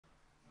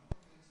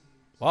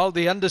While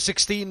the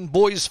under-16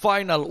 boys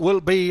final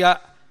will be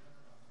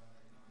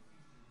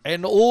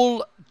an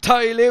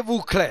all-tie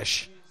level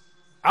clash.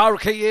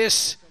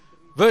 RKS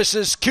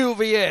versus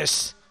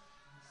QVS.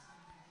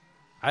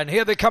 And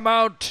here they come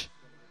out.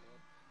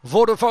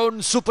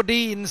 Vodafone Super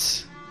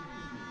Deans.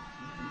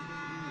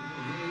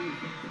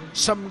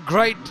 Some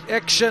great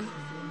action.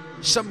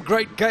 Some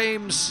great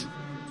games.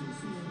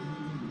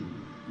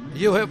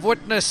 You have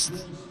witnessed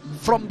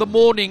from the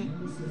morning.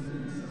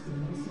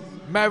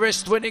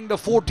 Marist winning the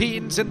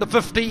 14s and the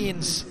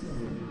 15s.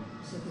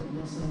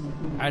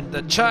 And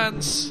the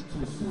chance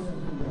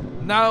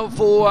now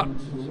for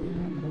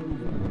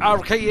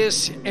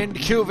RKS and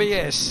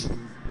QVS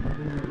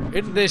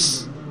in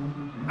this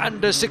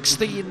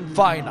under-16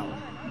 final.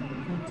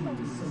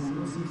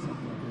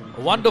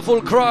 A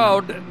wonderful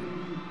crowd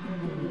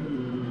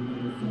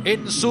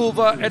in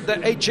Suva at the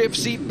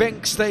HFC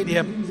Bank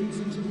Stadium.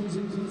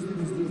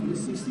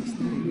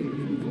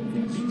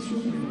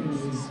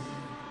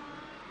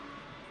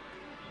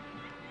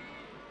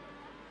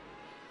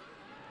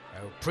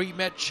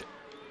 Pre-match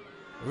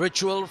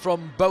ritual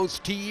from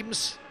both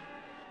teams.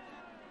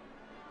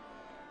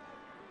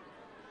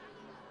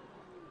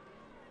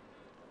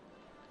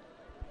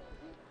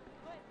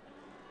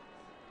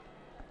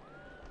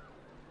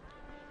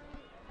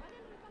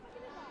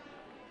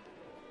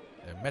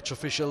 The match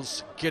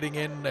officials getting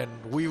in,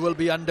 and we will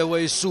be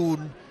underway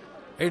soon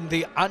in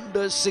the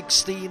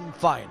under-16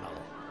 final.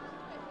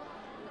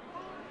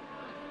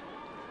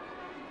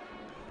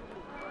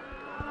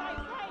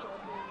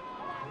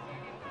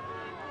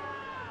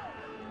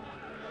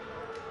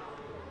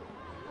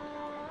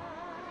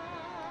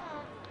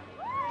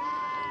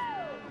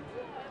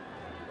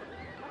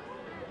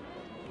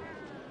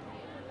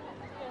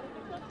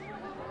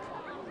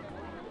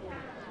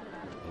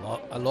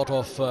 A lot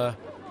of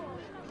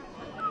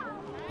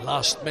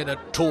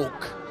last-minute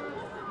talk,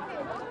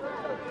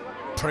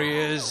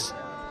 prayers,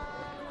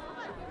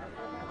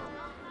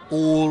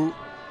 all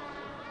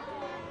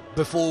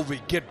before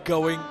we get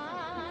going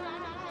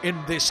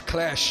in this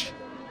clash.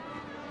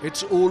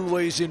 It's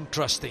always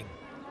interesting.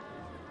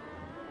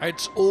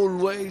 It's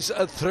always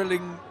a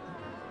thrilling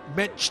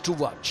match to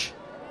watch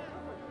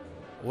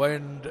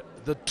when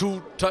the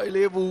two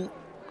Tailevu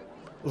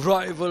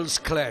rivals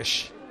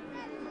clash.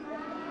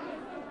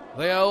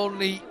 They are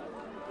only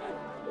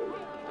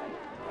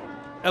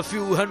a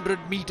few hundred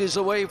meters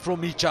away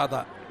from each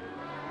other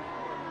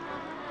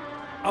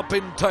up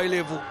in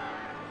Tailevu.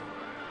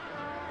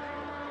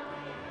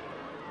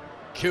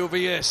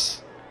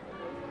 QVS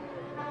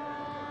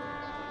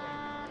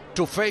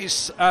to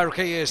face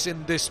RKS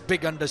in this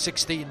big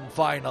under-16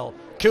 final.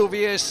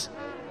 QVS,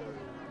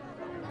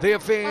 their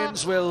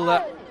fans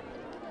will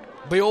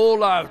be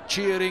all out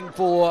cheering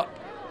for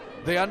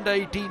the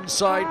under-18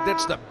 side.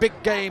 That's the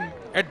big game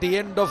at the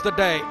end of the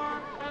day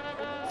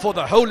for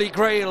the holy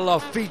grail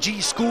of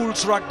Fiji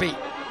schools rugby,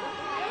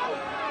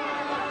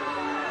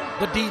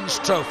 the Dean's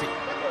Trophy.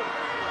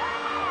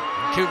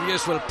 And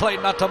QVS will play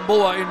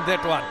Natamboa in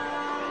that one.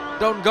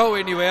 Don't go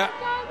anywhere,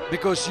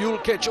 because you'll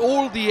catch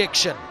all the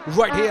action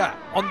right here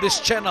on this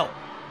channel,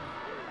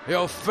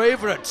 your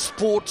favorite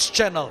sports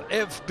channel,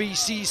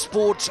 FBC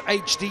Sports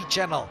HD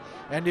channel.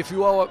 And if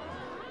you are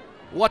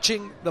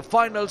watching the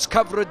finals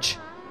coverage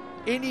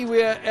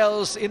anywhere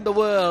else in the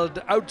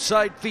world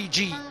outside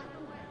Fiji,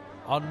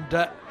 on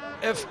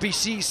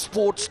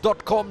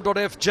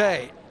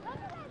fbcsports.com.fj.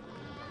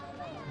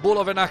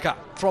 Bulavanaka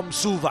from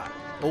Suva.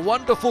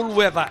 Wonderful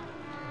weather,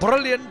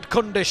 brilliant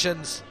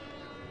conditions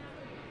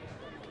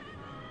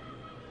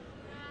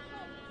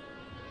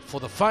for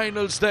the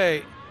finals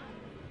day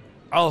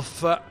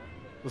of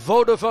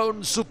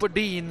Vodafone Super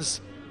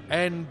Deans,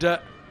 and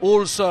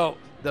also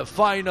the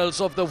finals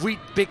of the Wheat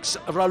Pix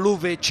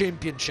Raluve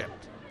Championship.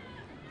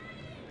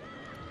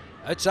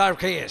 It's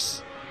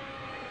RKS.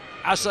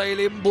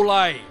 Asailim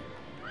Bulai.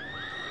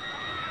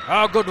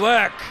 Oh, good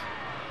work.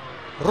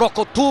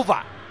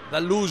 Rokotuva,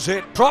 the loose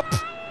head prop.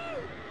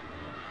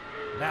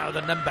 Now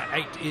the number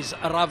 8 is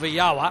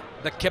Raviyawa,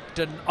 the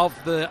captain of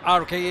the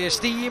RKS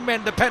team,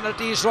 and the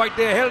penalty is right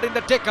there, held in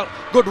the tackle.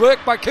 Good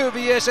work by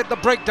QVS at the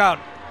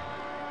breakdown.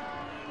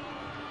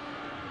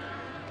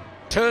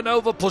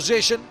 Turnover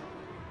possession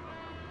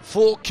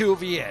for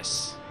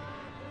QVS.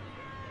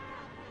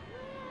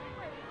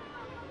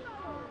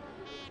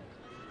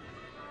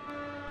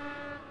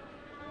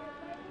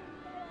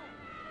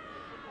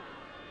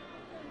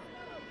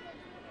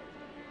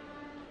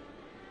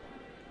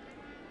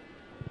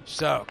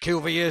 So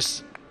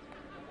QVS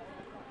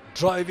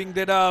driving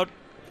that out.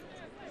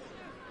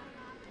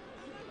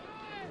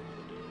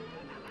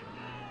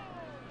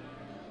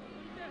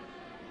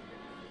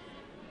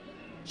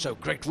 So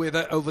great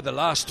weather over the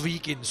last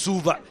week in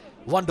Suva.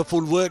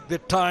 Wonderful work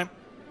that time.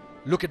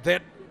 Look at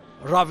that.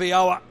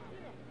 Raviawa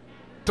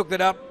took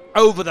that up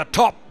over the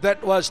top.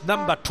 That was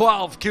number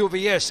 12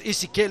 QVS,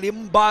 Isikeli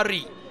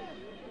Mbari.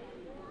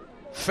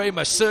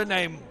 Famous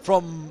surname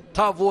from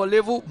Tavua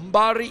Levu,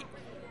 Mbari.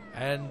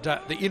 And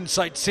the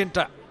inside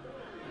centre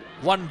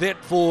won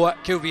that for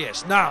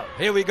QVS. Now,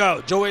 here we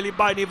go. Joeli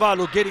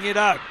Bainivalu getting it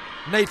out.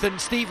 Nathan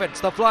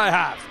Stevens, the fly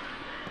half,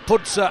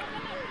 puts a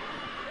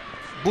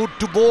boot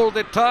to ball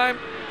that time.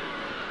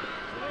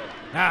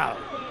 Now,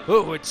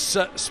 it's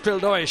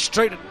spilled away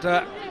straight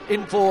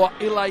in for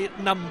Eli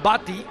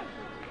Nambati.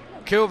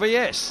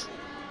 QVS.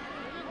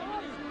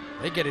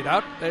 They get it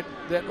out.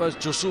 That was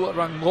Joshua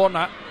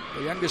Rangona,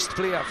 the youngest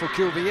player for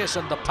QVS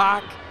on the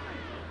park.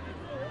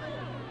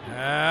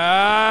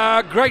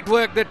 Great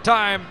work that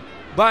time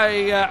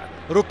by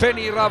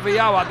Rupeni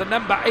Raviawa, the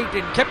number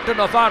 18 captain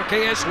of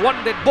RKS.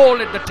 Won that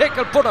ball at the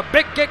tackle, put a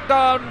big kick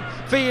down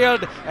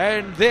field,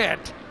 and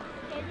that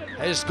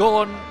has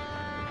gone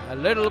a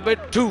little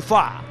bit too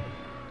far.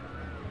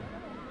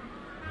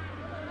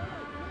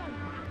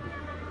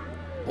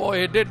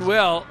 Boy, he did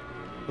well,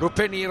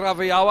 Rupeni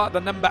Raviawa, the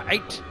number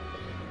 8.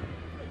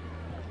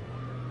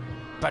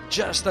 But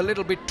just a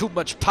little bit too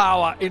much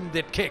power in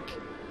that kick.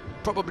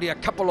 Probably a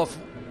couple of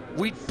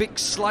wheat big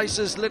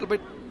slices, a little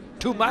bit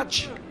too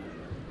much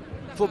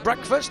for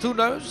breakfast, who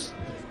knows?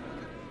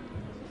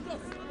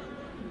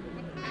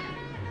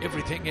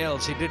 Everything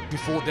else he did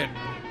before then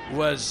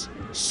was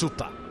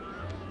super.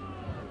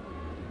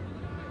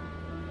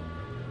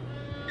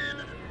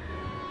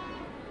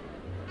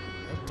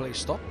 Play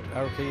stopped.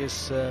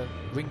 RKS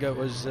winger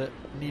was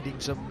needing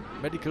some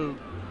medical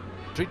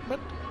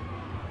treatment.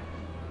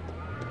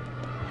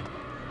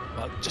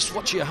 Well, just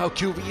watch here how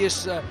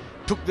QVS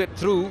took that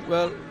through.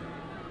 Well,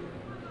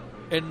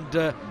 and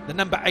the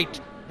number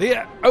 8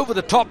 there over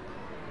the top.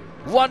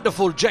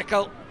 Wonderful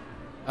jackal.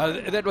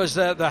 That was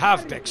the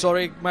halfback.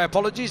 Sorry, my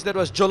apologies. That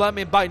was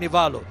Jolami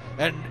Bainivalu,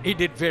 and he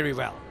did very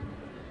well.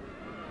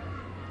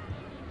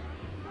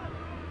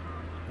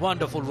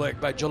 Wonderful work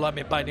by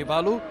Jolami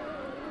Bainivalu.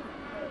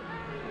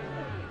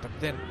 But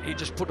then he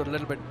just put a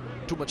little bit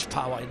too much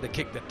power in the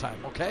kick that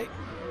time, okay?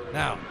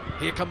 Now,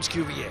 here comes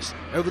QVS.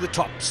 Over the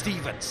top,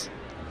 Stevens.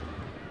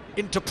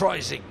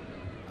 Enterprising.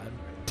 And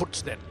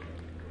puts that,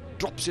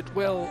 drops it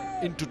well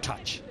into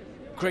touch.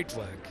 Great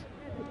work.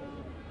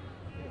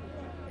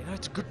 You know,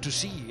 it's good to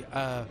see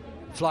a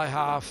fly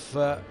half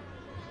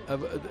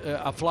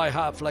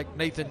like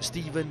Nathan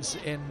Stevens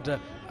and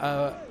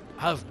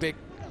halfback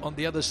on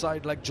the other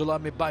side like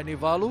Jolami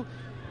Bainivalu.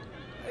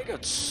 They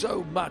got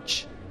so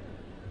much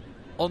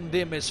on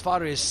them as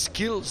far as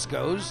skills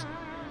goes,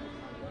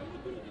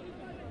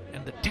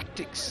 and the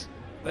tactics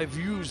they've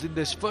used in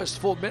this first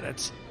 4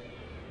 minutes,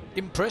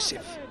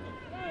 impressive.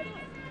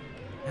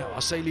 Now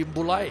Asaili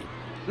Mbulai,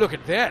 look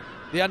at that.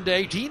 The under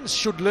 18s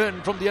should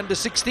learn from the under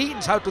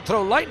 16s how to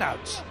throw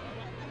lineouts.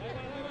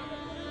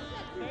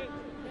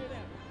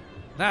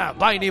 Now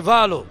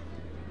Bainivalu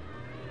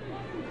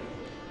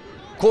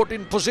caught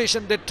in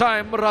possession that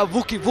time.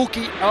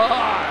 Vuki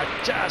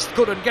just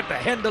couldn't get the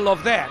handle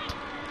of that.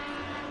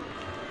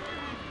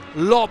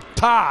 Lob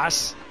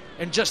pass,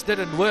 and just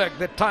didn't work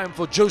that time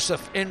for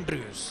Joseph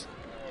Andrews.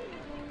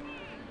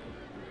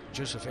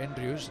 Joseph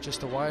Andrews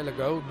just a while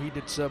ago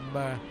needed some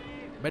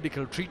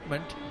medical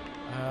treatment.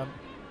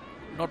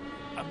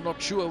 I'm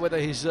not sure whether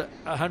he's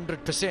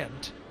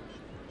 100%.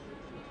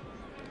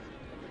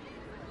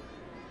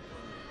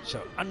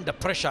 So under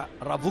pressure,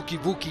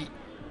 Vuki,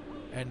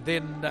 and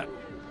then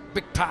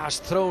big pass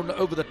thrown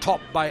over the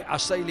top by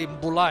Asaili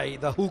Mbulai,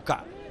 the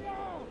hooker.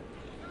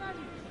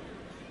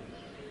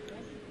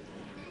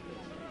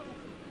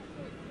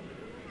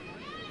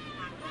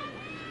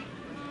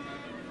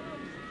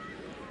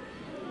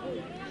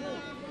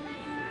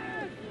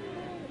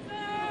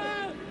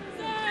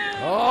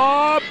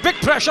 Oh, big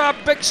pressure,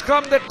 big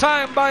scrum that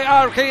time by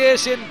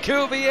RKS and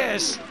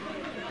QVS.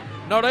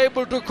 Not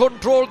able to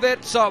control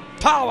that, so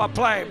power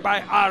play by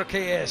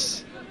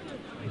RKS.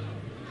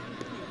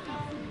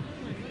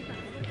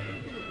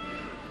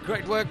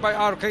 Great work by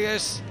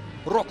RKS.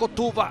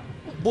 Rokotuva,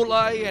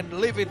 Bulai and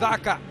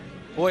Lividaka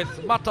with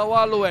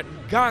Matawalu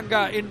and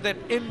Ganga in that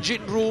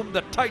engine room,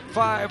 the tight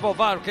 5 of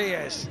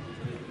RKS.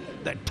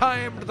 They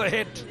timed the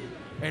hit,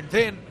 and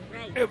then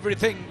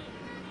everything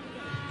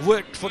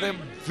worked for them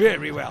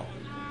very well.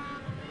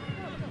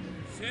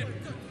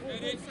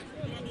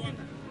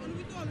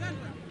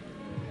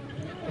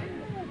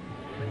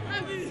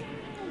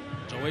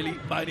 Joeli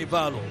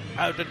Bainivalu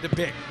out at the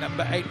back.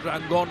 Number 8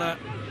 Rangona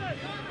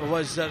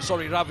was,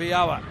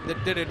 Raviawa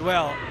that did it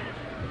well.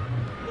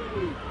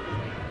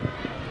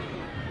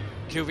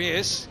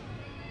 QVS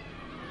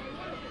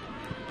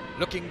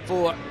looking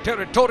for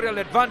territorial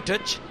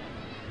advantage.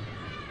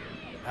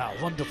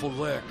 Wonderful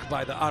work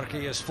by the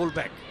RKS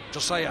fullback,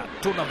 Josiah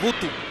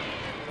Tunavutu.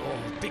 Oh,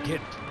 big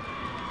hit.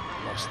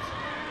 Lost.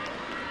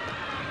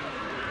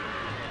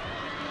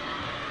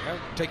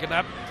 Taken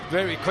up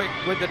very quick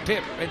with the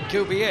tip, and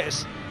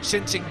QVS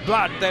sensing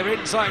blood. They're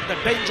inside the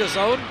danger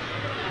zone.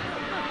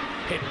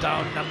 Hit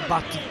down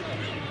Nambati.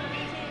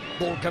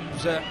 Ball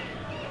comes,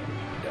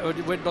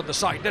 went on the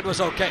side. That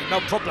was okay, no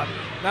problem.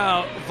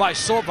 Now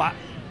Vaisova,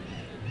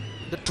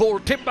 the tall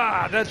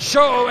timber, the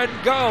show and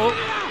go.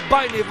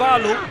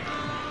 Bainivalu.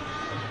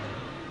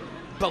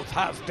 Both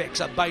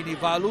halfbacks are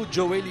Bainivalu,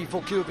 Joeli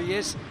for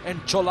QVS and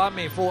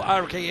Cholame for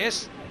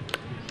RKS.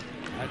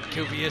 And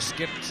QVS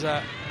gets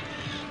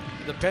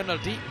the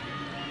penalty.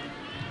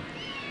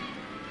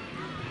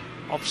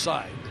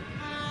 offside.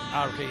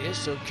 RKS,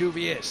 so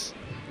QVS.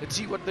 Let's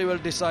see what they will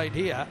decide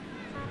here.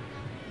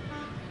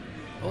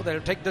 Oh,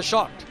 they'll take the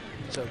shot.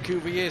 So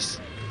QVS,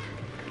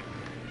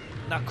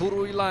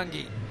 Nakuru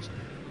Ilangi.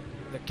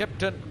 The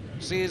captain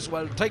says,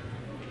 well, take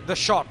the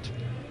shot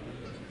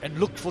and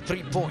look for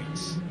 3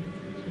 points.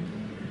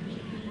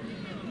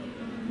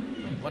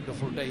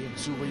 Wonderful day in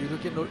Suva. You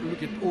look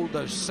at all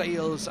those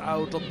sails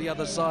out on the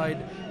other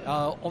side,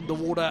 on the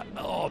water.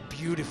 Oh,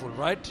 beautiful,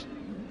 right?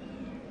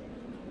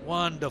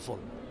 Wonderful.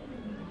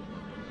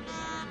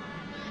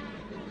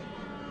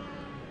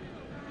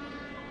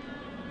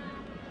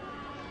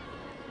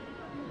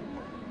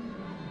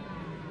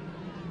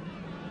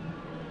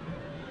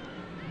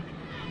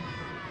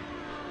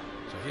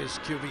 So here's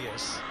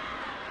QVS.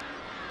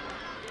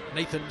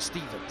 Nathan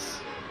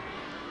Stevens.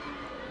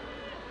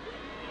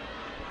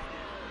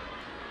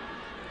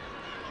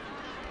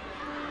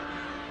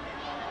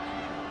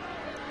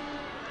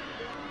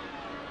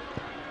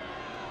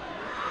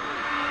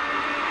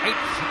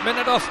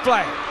 Minute of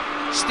play.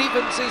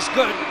 Stevens is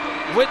good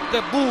with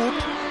the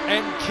boot,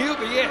 and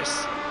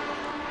QVS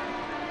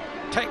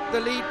take the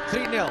lead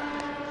 3-0.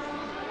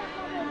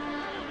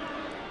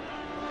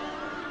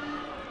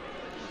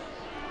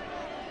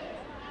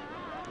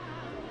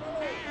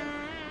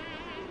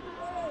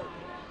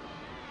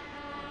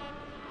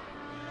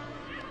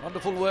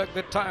 Wonderful work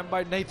that time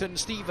by Nathan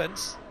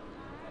Stevens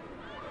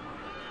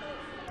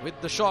with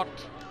the shot.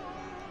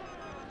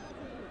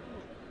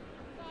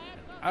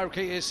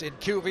 RKS and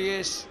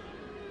QVS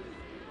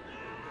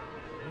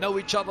know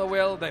each other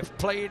well. They've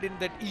played in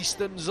that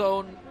eastern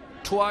zone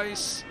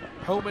twice,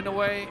 home and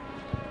away.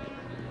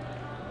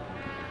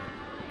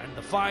 And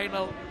the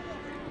final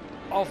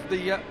of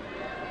the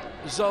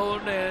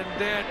zone, and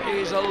that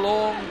is a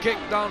long kick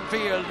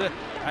downfield.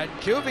 And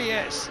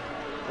QVS,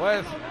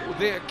 with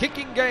their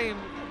kicking game,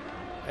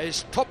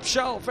 is top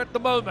shelf at the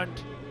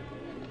moment.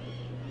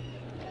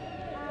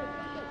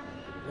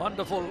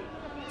 Wonderful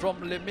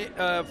from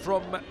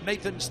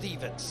Nathan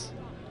Stevens.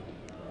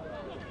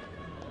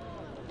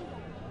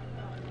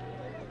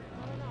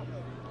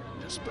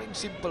 Just playing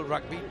simple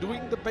rugby,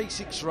 doing the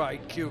basics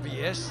right,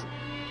 QVS.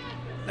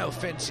 No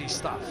fancy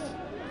stuff.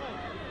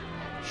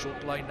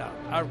 Short line now,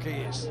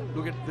 RKS.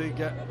 Look at the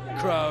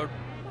crowd,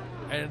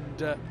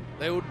 and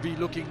they would be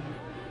looking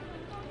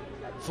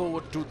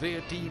forward to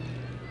their team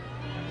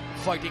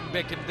fighting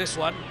back in this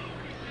one.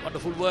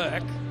 Wonderful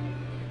work.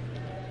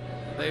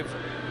 They've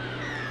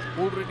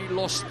already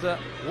lost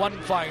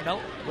one final,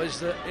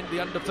 was in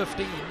the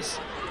under-15s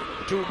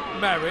to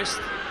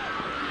Marist.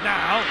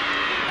 Now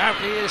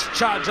RKS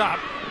charge up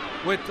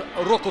with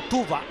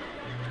Rokotuva.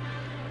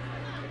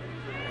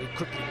 Very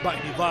quickly by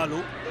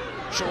Nivalu.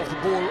 Show off the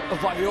ball of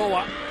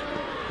Vaioa.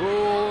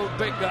 Oh,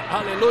 big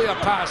hallelujah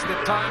pass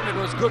that time. It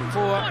was good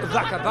for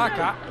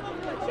Dhaka.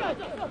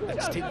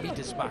 That's 10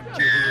 meters back,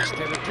 QVS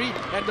territory.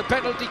 And the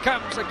penalty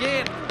comes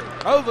again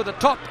over the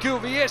top.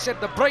 QVS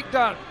at the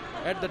breakdown.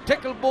 At the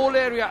tackle ball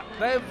area,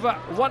 they've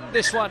won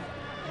this one.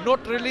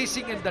 Not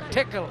releasing in the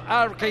tackle,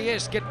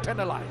 RKS get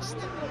penalized.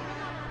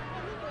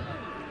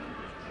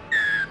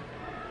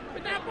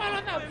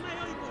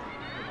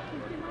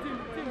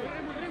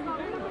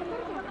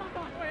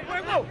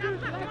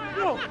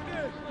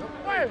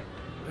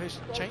 He's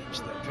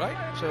changed that, right?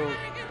 So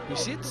he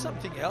said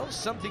something else,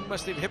 something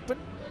must have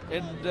happened,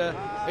 and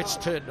it's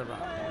turned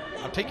around.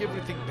 I'll take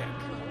everything back.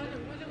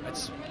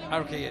 That's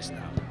RKS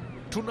now.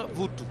 Tuna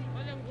Vutu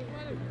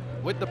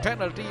with the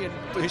penalty, and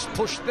he's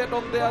pushed that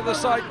on the other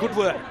side. Good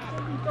work.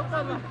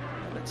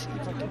 Let's see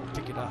if I can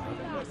pick it up.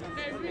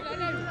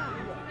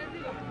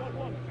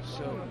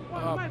 So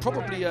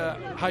probably a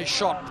high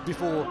shot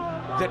before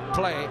that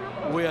play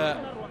where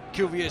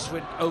QVS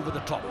went over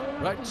the top,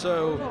 right?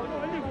 So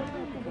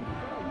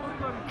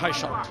high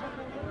shot.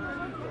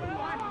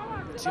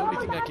 That's the only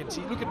thing I can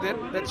see. Look at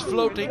that. That's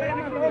floating.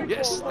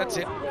 Yes, that's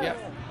it. Yeah.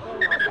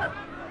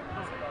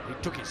 He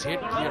took his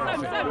head clear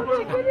off it. No.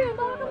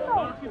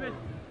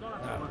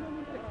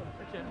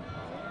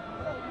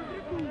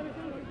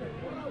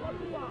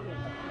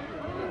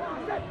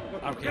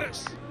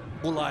 RKS.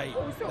 Bulai,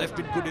 they've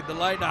been good in the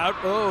line out.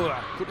 Oh,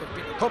 could have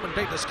been a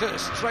commentator's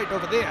curse straight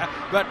over there,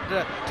 but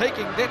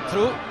taking that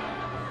through.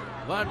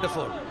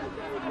 Wonderful.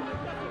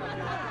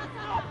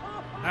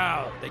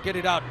 Now they get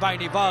it out by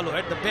Nivalu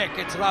at the back.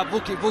 It's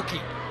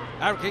Vuki.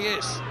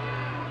 RKS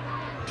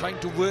trying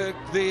to work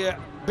their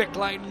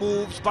backline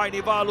moves by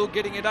Nivalu,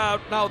 getting it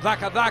out. Now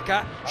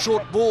Dhaka,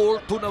 short ball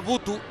to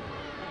Navutu.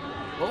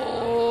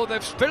 Oh,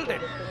 they've spilled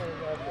it.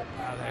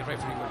 Now the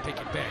referee will take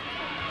it back.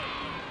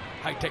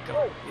 High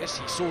tackle. Yes,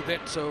 he saw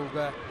that, so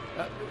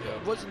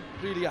it wasn't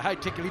really a high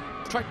tackle. He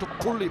tried to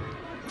pull him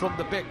from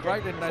the back,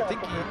 right? And I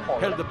think he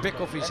held the back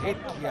of his head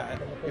gear,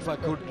 if I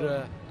could.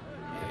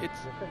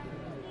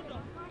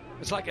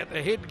 It's like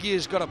the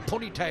headgear's got a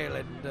ponytail,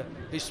 and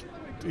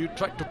you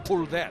tried to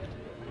pull that.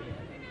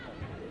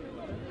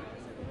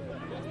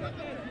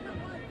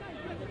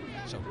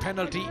 So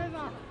penalty.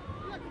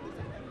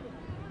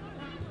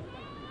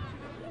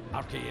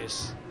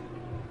 RKS.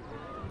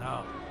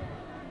 Now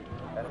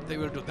what they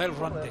will do. They'll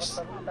run this.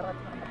 Getting it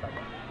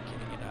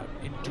out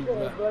into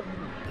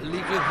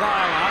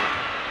Livivala.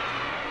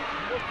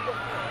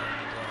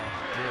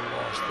 Ball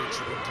lost,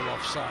 accidental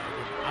offside.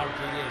 And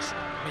RKS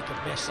make a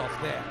mess of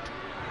that.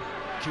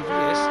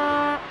 QVS.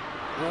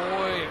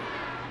 Boy,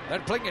 they're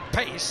playing at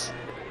pace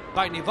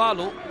by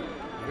Nivalu.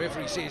 The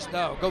referee says,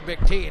 no, go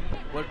back 10.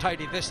 We'll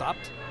tidy this up.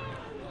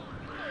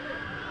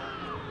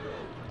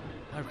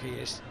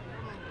 RKS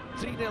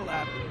 3-0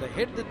 up. They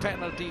had the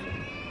penalty.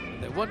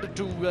 They wanted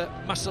to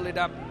muscle it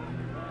up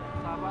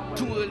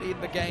too early in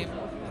the game.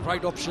 The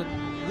right option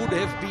would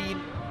have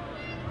been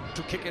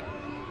to kick it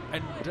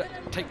and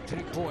take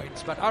 3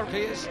 points. But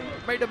RKS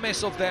made a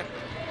mess of that.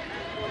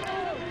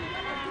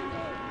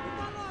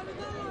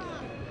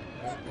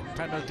 The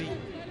penalty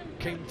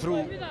came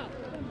through.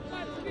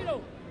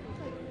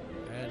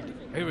 And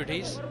here it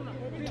is.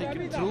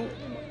 Taken through.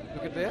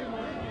 Look at that.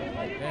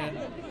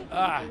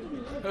 And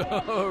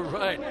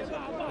right.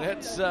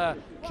 That's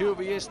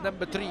QVS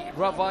number 3,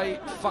 Ravai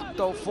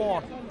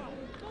Faktofon.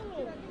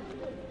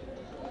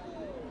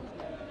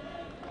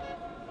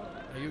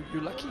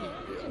 You're lucky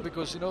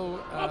because, you know,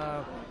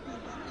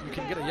 you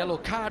can get a yellow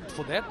card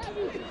for that.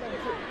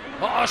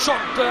 Oh,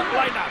 shot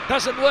liner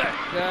doesn't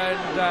work. And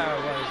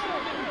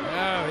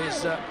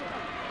he's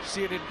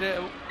see it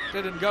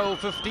didn't go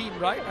 15,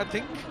 right? I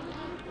think.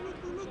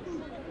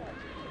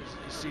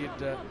 You see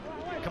it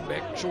come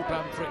back, short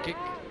arm free kick.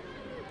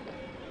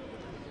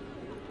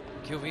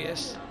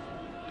 QVS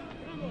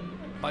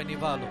by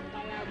Nivalu.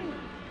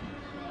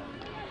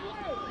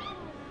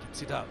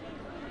 Gets it out.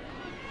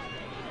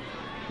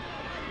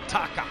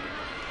 Taka.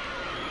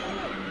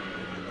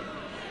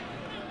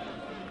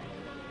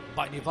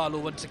 By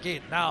Nivalu once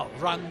again. Now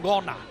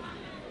Rangona.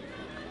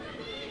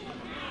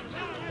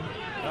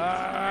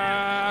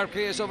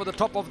 RKS over the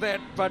top of that,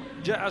 but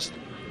just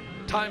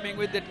timing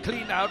with that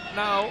clean out.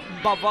 Now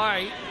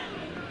Bavai.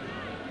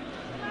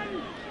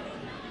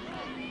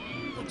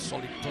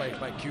 Solid play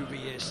by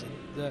QVS in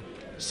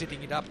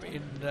sitting it up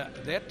in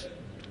that.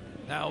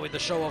 Now with the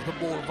show of the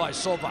ball by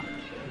Sova.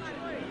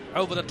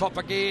 Over the top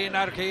again,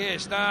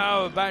 RKS.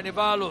 Now by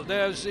Nivalu.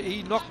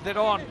 He knocked that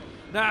on.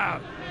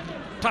 Now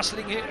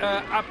tussling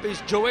up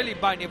is Joeli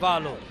by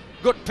Nivalu.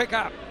 Good pick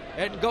up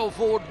and go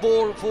forward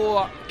ball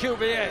for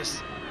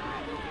QVS.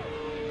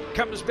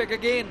 Comes back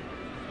again.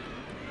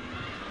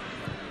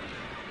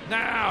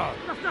 Now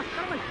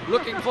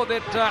looking for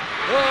that.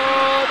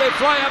 They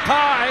fly up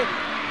high.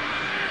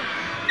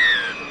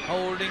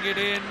 Holding it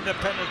in, the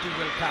penalty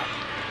will come.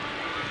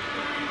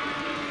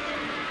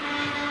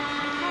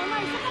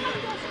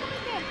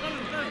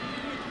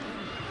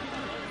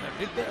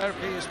 Did the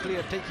RKS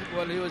player take him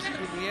while he was in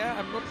the air?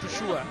 I'm not too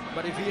sure.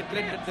 But if he had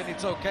landed, then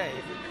it's okay.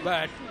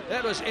 But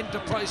that was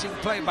enterprising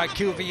play by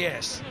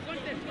QVS.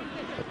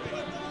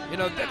 You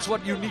know, that's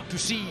what you need to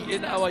see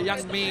in our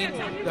young men,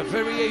 the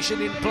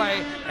variation in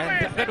play,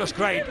 and that was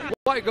great.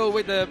 Why go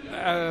with the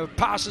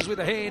passes with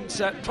the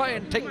hands, try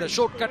and take the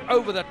shortcut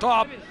over the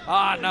top.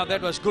 Now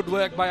that was good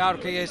work by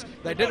RKS.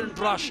 They didn't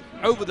rush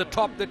over the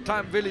top that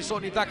time.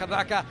 Vilisoni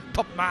Dakadaka,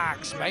 top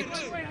marks, mate.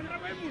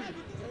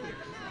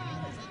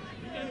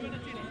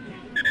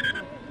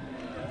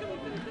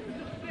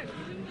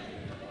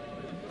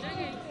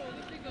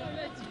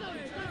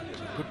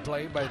 Good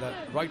play by the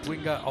right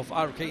winger of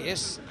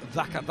RKS,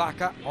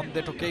 Dhaka on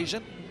that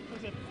occasion.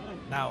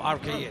 Now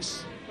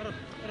RKS.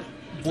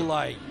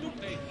 Bulai.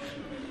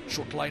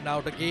 Short line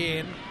out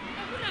again.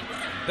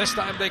 This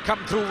time they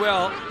come through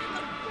well.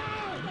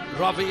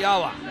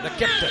 Raviawa, the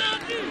captain.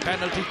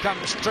 Penalty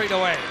comes straight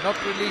away, not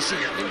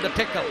releasing in the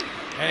tackle.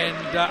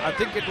 And I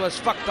think it was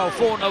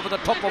Faktofon over the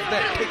top of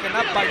that, taken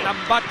up by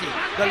Nambati,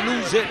 the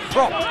loose head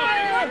prop.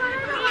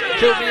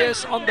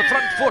 QVS on the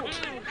front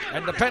foot.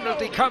 And the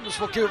penalty comes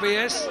for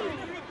QVS.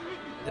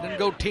 They didn't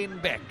go 10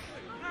 back.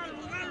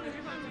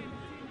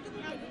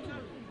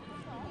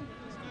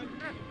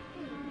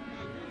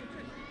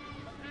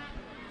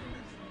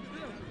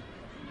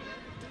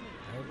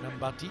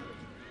 Nambati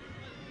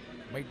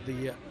made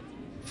the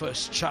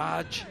first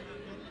charge.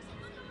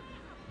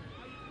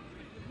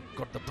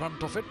 Got the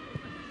brunt of it.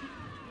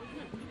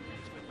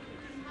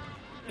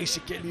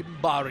 Isikeli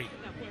Mbari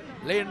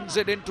lends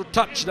it into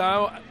touch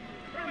now.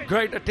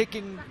 Great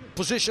attacking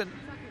position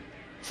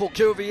for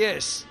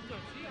QVS.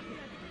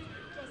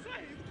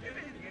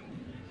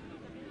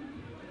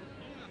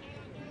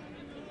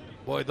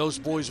 Boy, those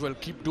boys will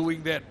keep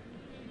doing that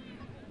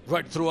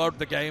right throughout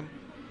the game.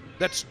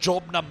 That's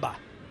job number.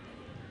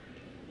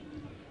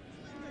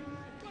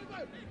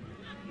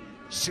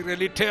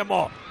 Sireli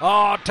Temo.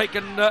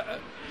 Taken,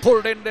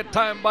 pulled in that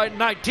time by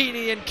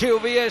Naitini, and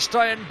QVS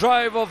try and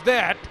drive off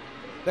that.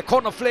 The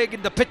corner flag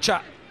in the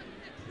picture.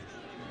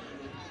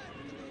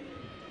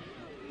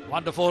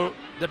 Wonderful.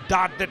 The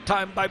dart that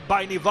time by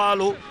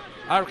Bainivalu.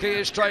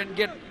 RKS try and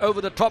get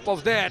over the top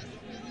of that.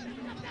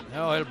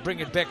 Now he'll bring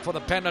it back for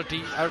the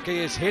penalty.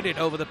 RKS hit it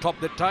over the top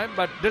that time,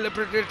 but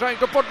deliberately trying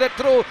to put that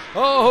through.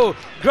 Oh,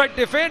 great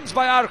defense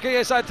by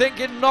RKS. I think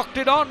it knocked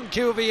it on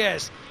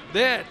QVS.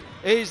 That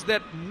is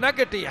that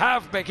nuggety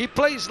halfback. He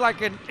plays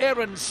like an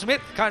Aaron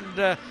Smith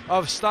kind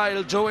of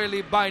style,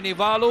 Joeli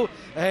Bainivalu,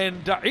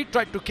 and he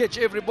tried to catch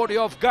everybody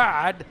off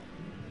guard,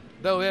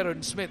 though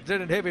Aaron Smith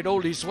didn't have it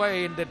all his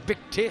way in that big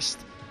test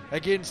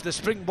against the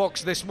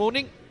Springboks this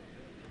morning.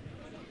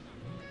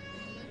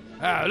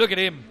 Look at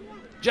him,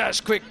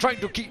 just quick, trying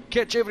to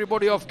catch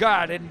everybody off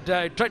guard, and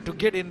tried to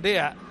get in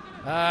there.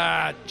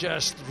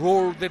 Just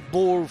rolled that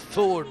ball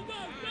forward.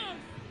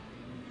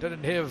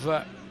 Didn't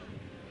have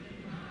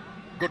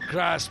good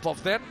grasp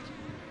of that.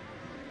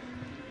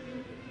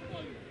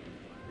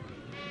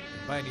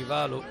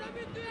 Bainivalu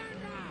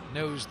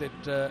knows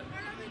that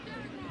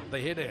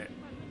they had a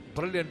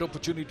brilliant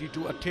opportunity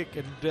to attack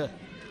and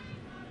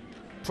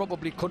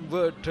probably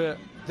convert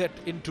that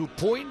into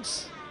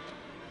points.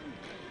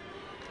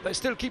 They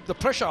still keep the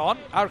pressure on.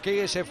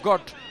 RKS have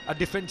got a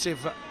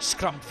defensive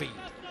scrum feed.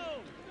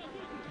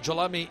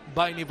 Jolami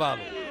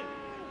Bainivalu.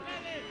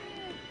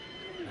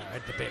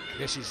 At the back,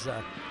 this is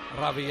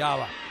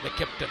Raviyawa, the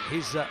captain.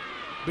 He's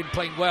been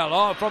playing well.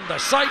 Oh, from the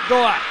side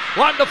door.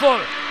 Wonderful.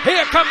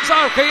 Here comes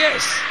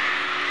RKS.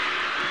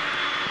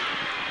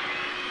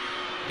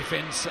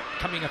 Defense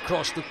coming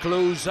across to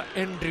close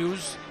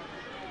Andrews.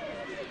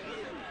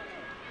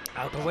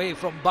 Out away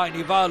from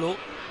Bainivalu.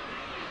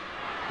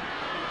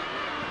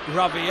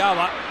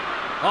 Raviyawa.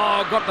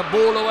 Oh, got the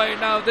ball away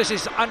now. This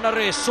is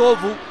Anare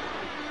Sovu.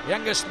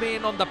 Youngest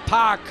man on the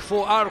park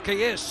for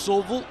RKS,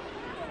 Sovu.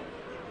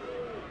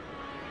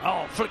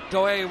 Oh, flicked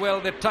away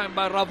well that time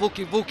by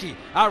Ravuki Vuki.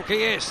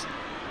 RKS.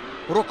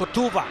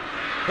 Rokotuva.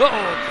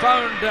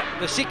 Found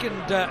the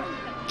second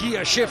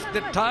gear shift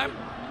that time.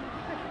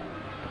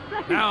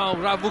 Now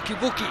Ravuki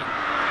Vuki.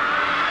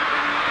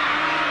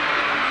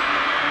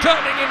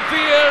 Turning in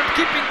field,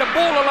 keeping the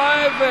ball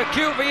alive.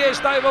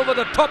 QVS dive over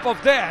the top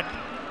of that.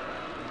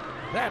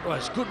 That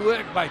was good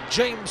work by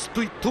James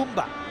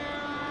Tuitumba,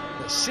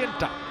 the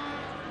centre.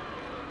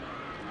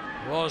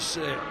 Was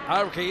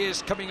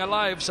RKS coming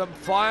alive, some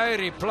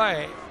fiery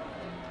play.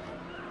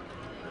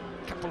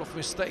 Couple of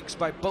mistakes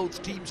by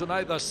both teams on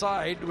either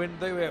side when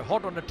they were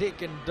hot on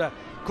attack and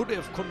could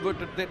have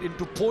converted that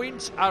into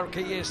points.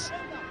 RKS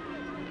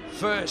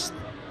first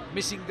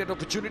missing that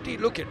opportunity.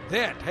 Look at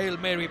that Hail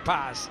Mary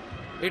pass.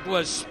 It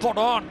was spot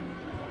on.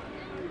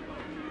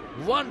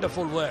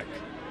 Wonderful work.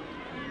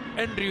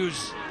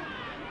 Andrews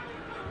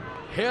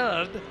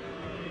held,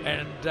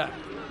 and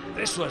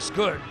this was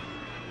good.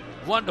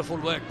 Wonderful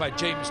work by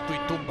James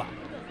Tuitumba.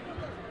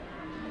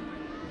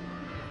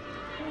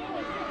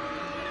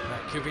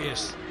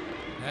 QVS.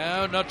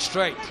 No, not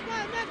straight.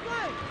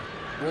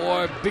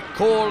 Boy, big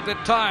call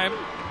that time.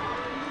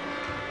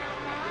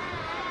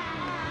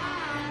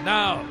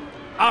 Now,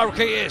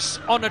 RKS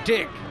on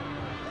attack.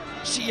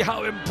 See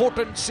how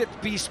important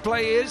set piece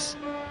play is.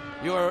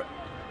 You're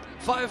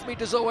 5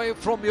 meters away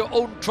from your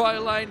own try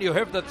line. You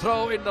have the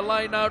throw in the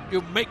line out.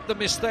 You make the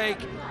mistake.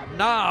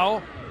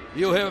 Now,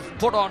 you have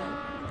put on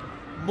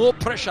more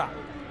pressure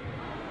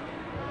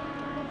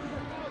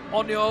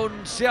on your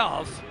own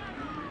self.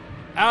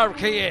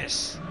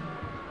 RKS,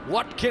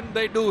 what can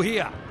they do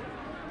here?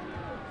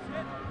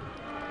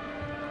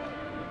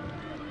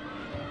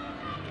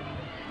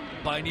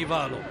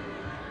 Bainivalu.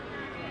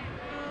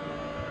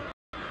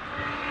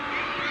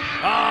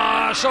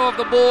 Show of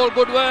the ball,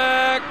 good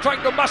work,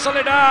 trying to muscle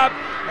it up,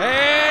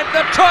 and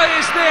the try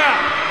is there.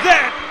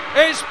 That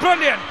is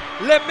brilliant.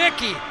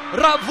 Lemeki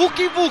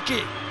Ravuki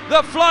Vuki,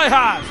 the fly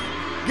half,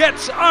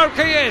 gets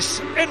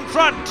RKS in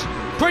front.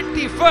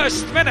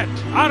 21st minute,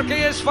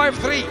 RKS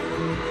 5-3.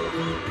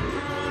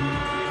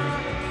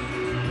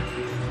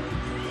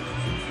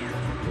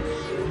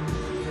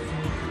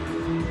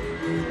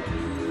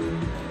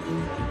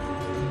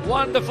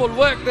 Wonderful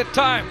work that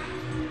time.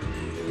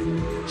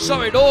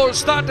 So it all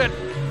started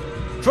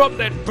from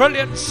that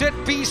brilliant set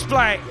piece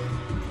play.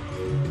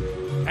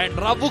 And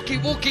Ravuki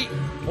Vuki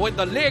with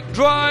the leg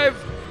drive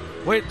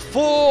with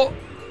 4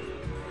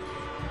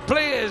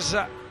 players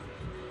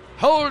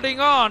holding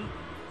on.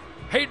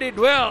 He did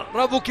well,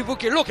 Ravuki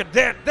Vuki. Look at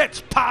that,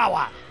 that's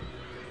power.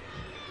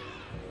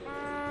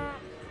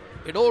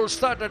 It all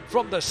started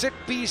from the set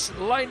piece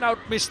line out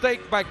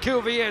mistake by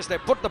QVS. They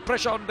put the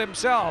pressure on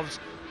themselves.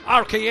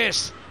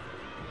 RKS.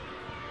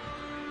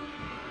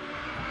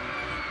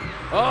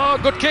 Oh,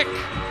 good kick.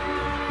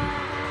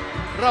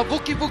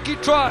 Ravuki Vuki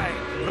try.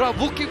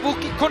 Ravuki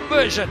Vuki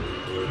conversion.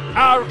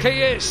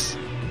 RKS.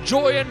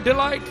 Joy and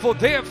delight for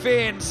their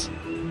fans.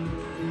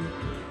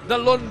 The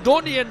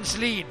Londonians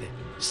lead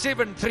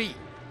 7-3.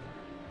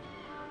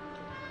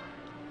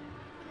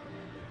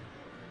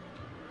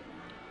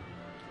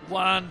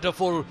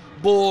 Wonderful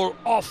ball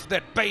off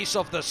that base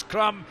of the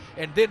scrum,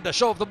 and then the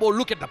show of the ball.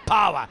 Look at the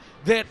power.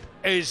 That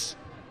is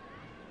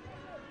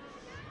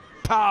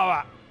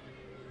power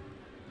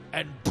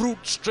and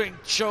brute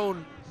strength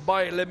shown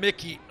by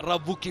Lemeki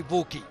Ravuki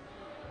Vuki.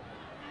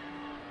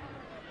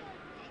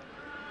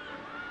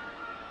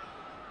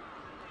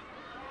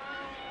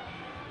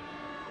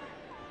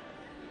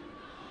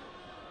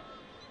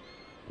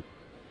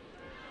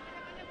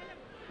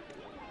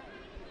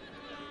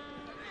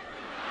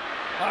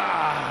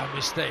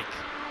 mistake.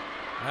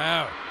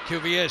 Now,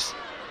 QVS,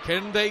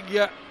 can they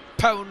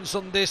pounce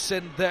on this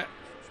and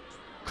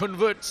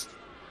convert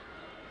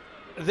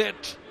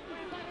that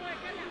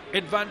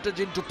advantage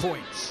into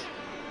points?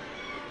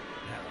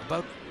 Now,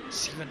 about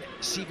 7,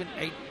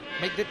 8,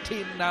 make the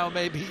 10 now,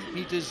 maybe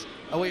meters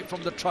away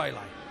from the try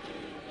line.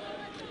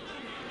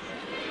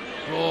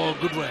 Oh,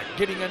 good work.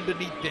 Getting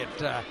underneath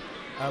that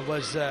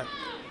was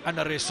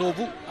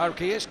Anaresovu.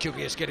 RKS,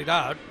 QVS get it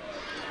out.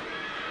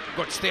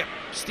 Good step,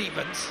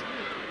 Stevens.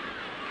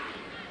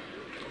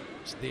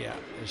 It's there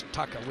as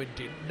Taka went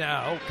in.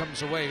 Now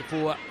comes away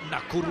for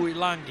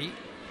Nakuruilangi.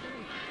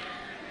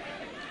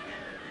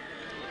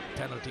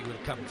 Penalty will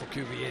come for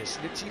QVS.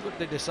 Let's see what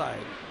they decide.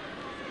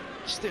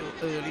 Still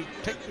early.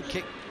 Take the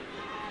kick.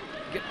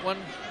 Get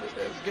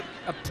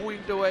a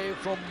point away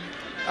from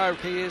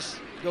RKS.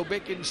 Go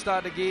back and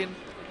start again.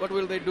 What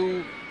will they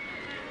do?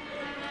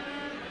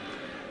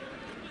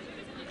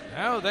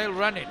 Now they'll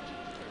run it.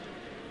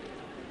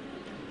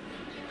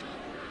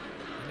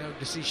 No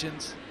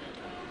decisions.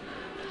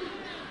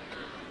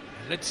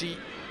 And let's see.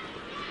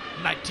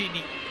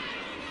 Naitini.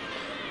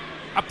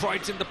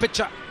 Uprights in the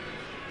picture.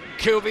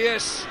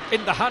 QVS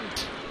in the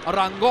hunt.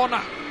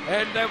 Rangona.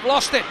 And they've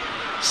lost it.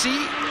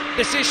 See?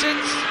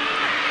 Decisions.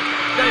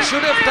 They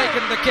should have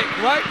taken the kick,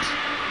 right?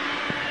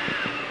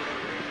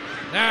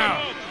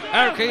 Now,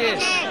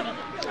 RKS.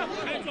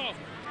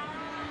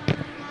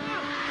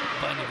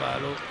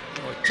 Panivalo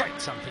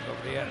tried something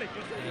over there.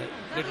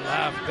 Little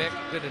half back,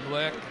 didn't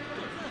work.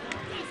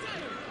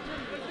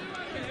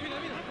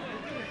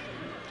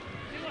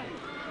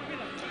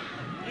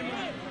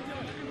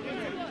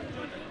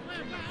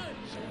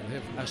 So we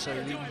have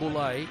Asali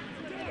Bulai.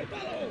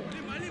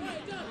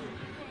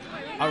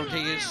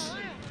 RKS.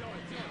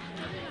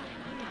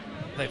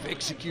 They've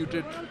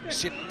executed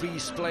set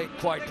piece play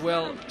quite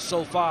well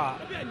so far.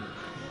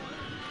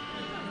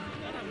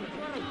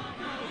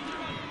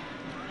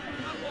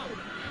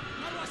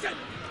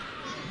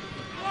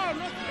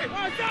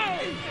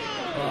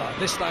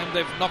 This time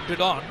they've knocked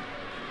it on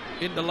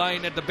in the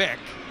line at the back.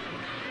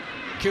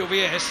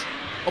 QVS,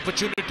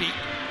 opportunity.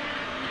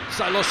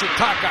 Salosu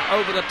Taka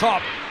over the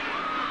top.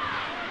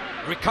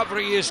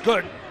 Recovery is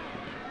good.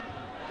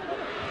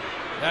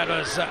 That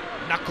was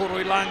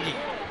Nakuruilangi.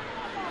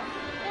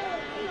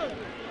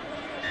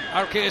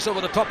 RKS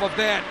over the top of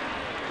that.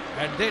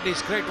 And that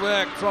is great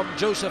work from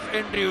Joseph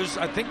Andrews.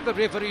 I think the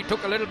referee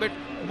took a little bit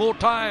more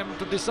time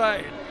to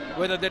decide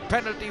whether that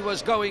penalty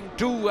was going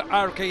to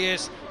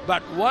RKS,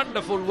 but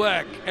wonderful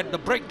work at the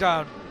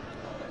breakdown.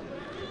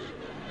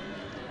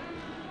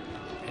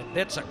 And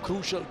that's a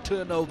crucial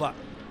turnover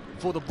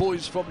for the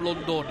boys from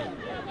Londoni.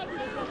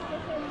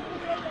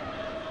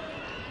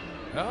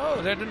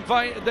 Oh,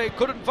 they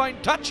couldn't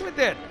find touch with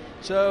that.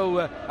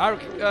 So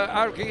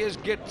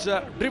RKS gets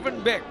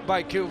driven back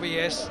by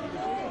QVS.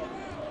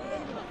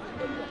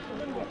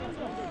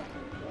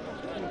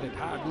 That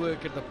hard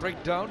work at the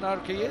breakdown,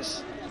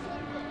 RKS.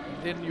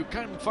 Then you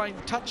can't find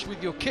touch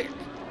with your kick.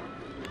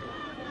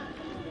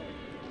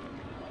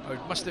 Oh,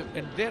 it must have,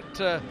 and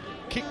that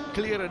kick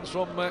clearance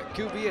from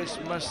QVS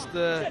must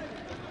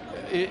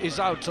is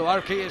out. So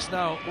RKS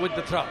now with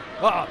the throw.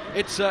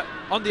 It's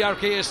on the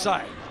RKS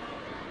side.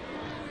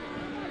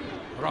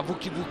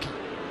 Ravuki Vuki.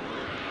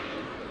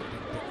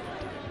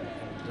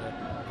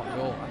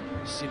 Vaioa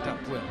set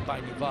up well by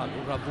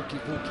Nivalu. Ravuki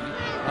Vuki.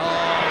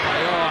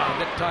 Vaioa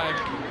that time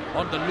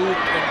on the loop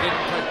and then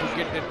tried to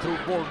get that through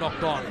ball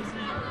knocked on.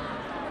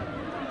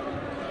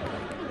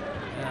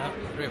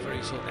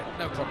 Referee saw that.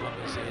 No problem,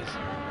 he says.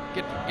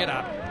 Get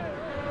up.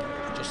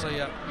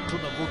 Josiah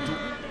Tunavutu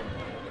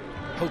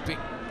hoping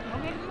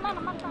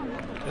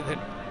that then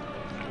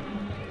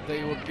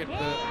they would get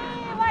the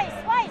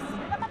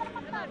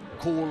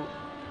call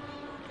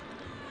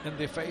in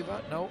their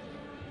favour. No.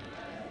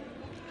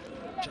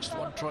 Just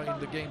one try in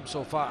the game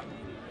so far.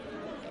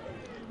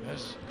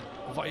 Yes,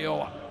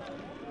 Vaioa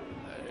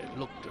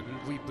looked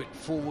a wee bit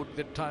forward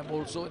that time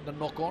also in the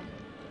knock-on.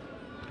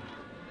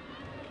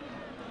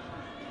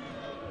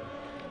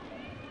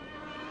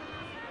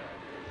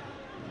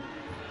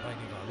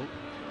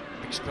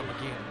 Big scrum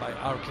again by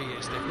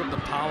RKS. They've got the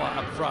power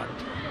up front.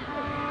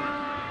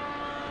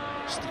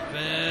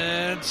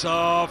 Stevens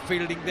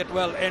fielding that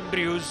well.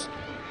 Andrews,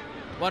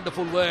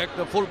 wonderful work.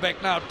 The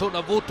fullback now,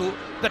 Tonavutu.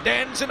 The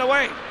dance in a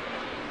way.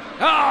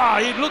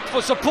 He looked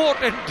for support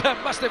and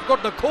must have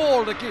got the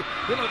call.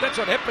 You know, that's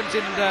what happens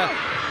in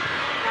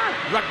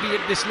rugby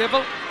at this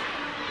level.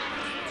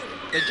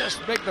 They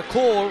just make the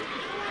call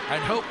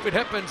and hope it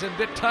happens, and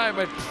that time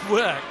it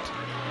worked.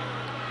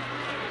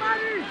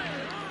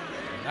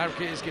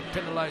 RKS get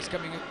penalised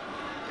coming,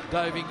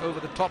 diving over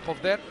the top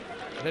of that.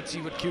 Let's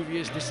see what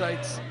QVS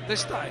decides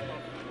this time.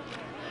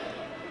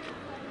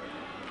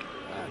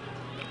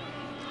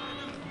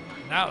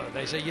 Now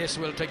they say, yes,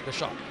 we'll take the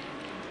shot.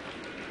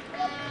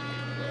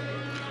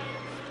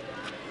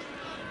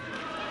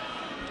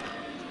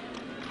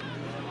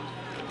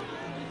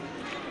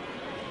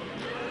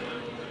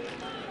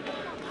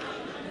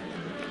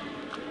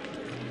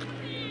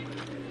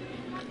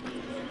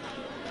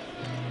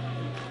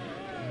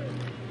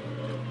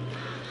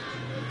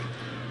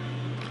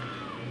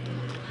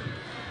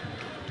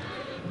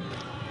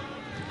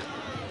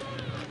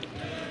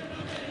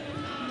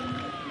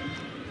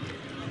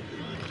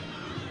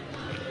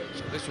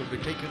 QVS will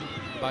be taken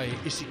by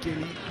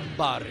Isikeli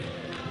Mbari.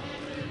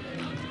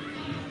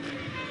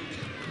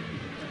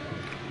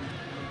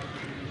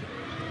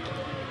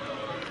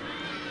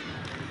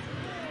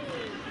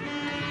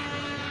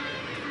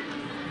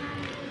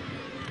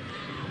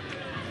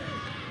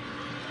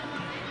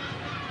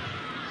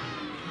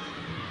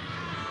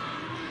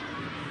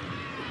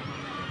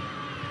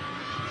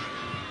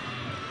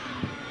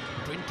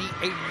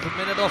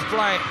 Minute of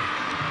play.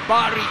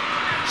 Bari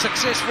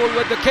successful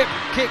with the kick.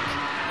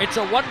 It's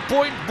a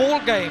 1-point ball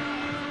game.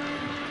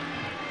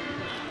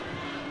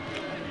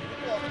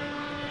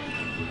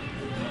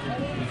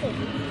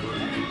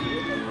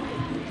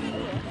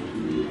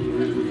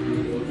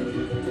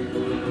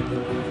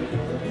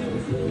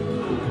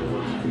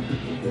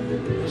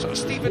 So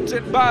Stevens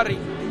and Bari,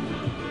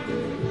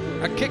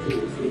 a kick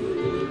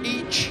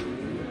each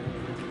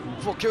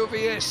for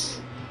QVS.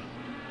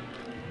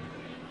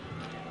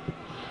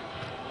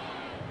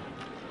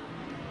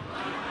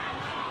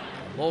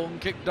 Long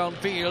kick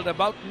downfield,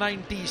 about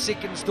 90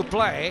 seconds to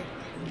play.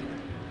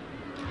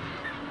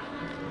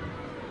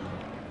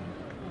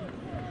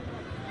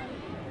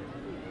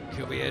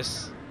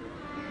 QVS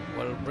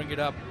will bring it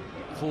up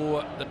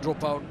for the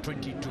dropout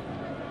 22.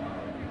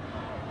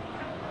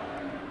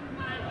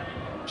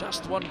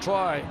 Just one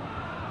try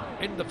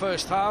in the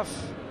first half.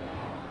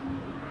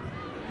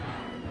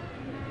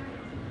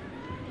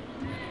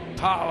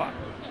 Power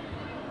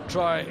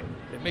try,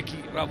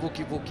 Mickey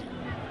Ravuki.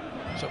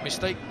 So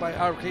mistake by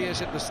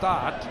RKS at the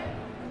start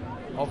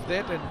of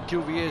that, and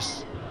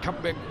QVS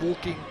come back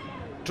walking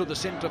to the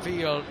centre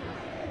field.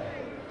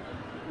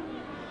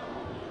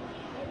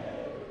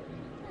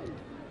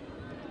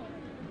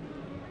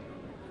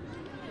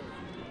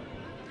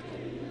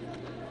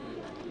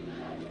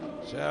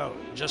 So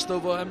just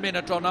over a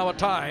minute on our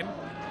time.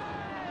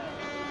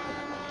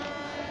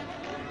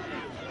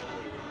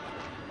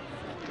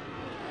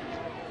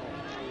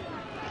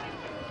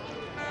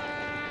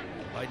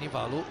 By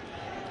Nivalu.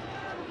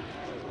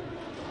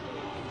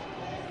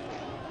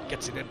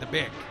 Gets it at the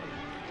back.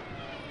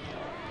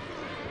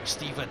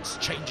 Stevens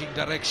changing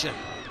direction.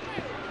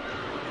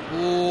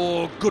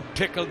 Oh, good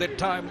tackle that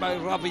time by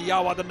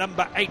Raviyawa, the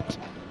number 8.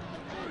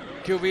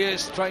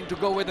 QVS trying to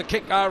go with the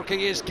kick.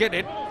 RKS get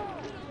it.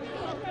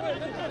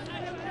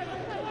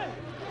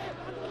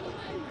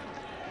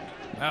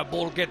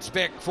 Ball gets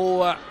back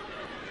for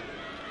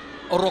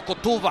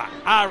Orokotuva.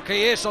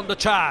 RKS on the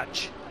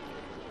charge.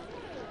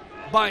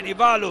 By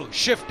Nivalu,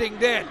 shifting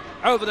there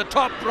over the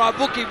top.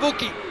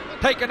 Ravuki.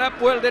 Taken up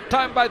well that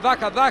time by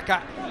Vaka.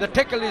 The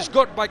tackle is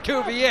good by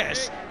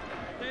QVS.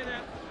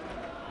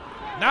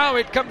 Now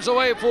it comes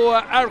away for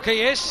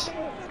RKS.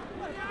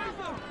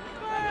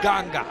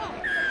 Ganga.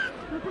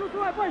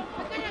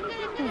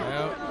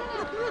 Well,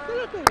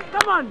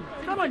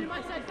 come on.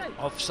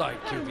 Offside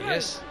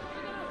QVS.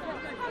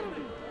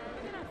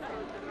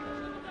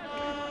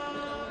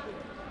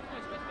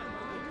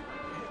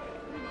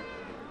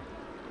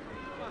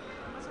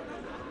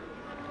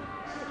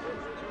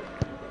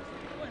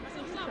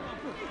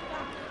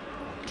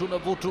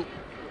 Tunavutu.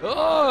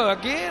 Oh,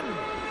 again.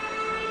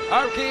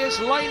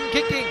 RKS line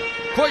kicking.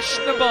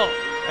 Questionable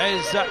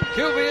as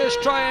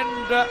QVS try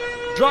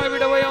and drive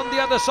it away on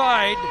the other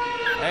side.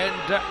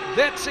 And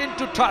that's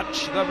into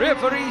touch. The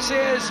referee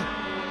says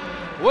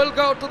we'll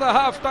go to the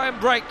half-time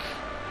break.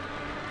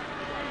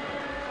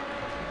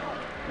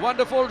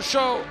 Wonderful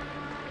show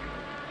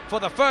for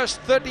the first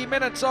 30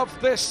 minutes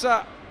of this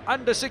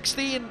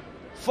under-16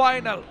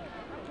 final.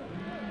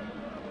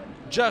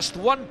 Just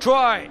one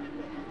try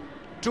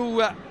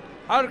to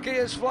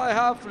RKS fly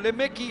half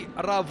Lemeki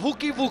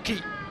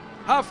Ravuki.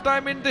 Half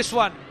time in this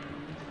one.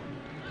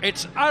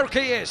 It's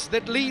RKS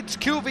that leads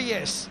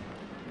QVS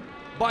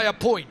by a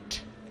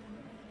point.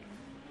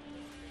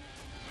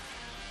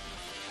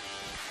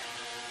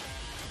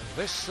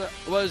 This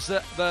was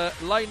the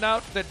line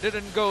out that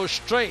didn't go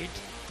straight.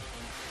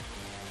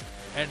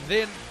 And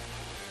then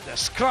the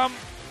scrum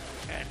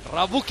and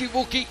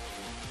Ravuki,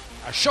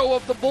 a show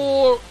of the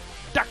ball,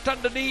 ducked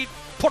underneath,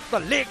 put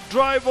the leg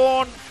drive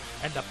on.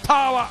 And the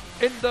power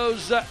in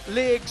those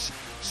legs,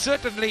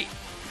 certainly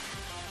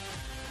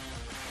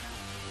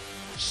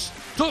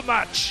too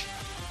much.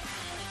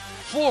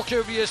 4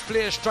 QVS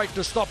players tried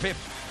to stop him.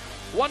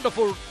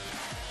 Wonderful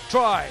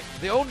try,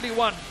 the only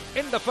one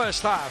in the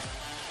first half,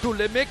 to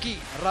Lemeki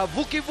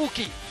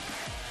Ravuki.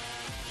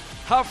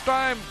 Half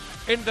time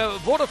in the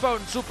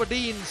Vodafone Super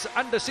Deans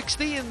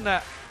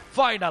under-16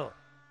 final.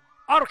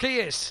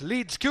 RKS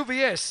leads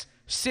QVS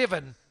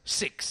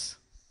 7-6.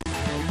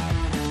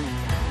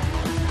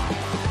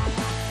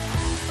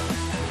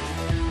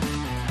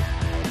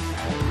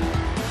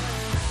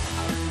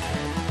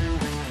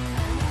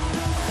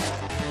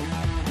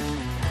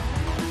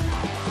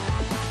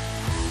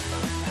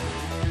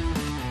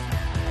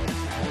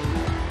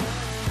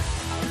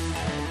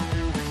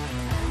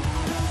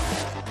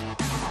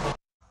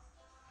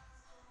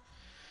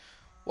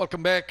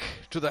 Welcome back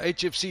to the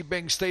HFC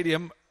Bank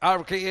Stadium.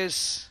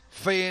 RKS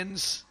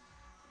fans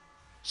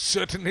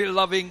certainly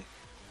loving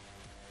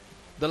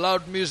the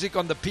loud music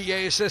on the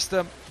PA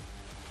system.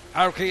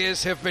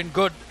 RKS have been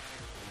good.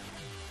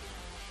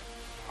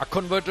 A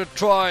converted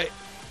try,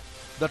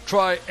 the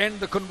try and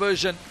the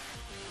conversion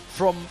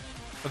from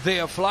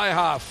their fly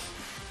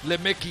half,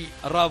 Lemeki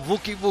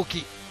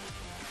Ravukivuki.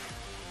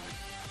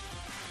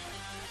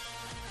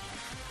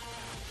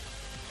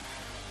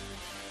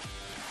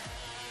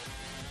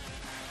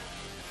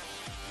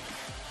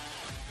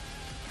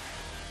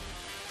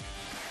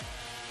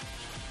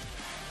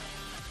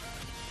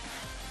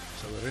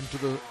 So we're into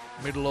the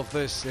middle of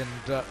this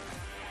and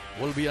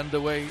we'll be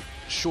underway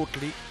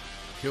shortly.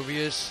 Here he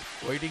is,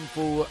 waiting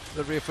for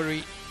the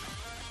referee.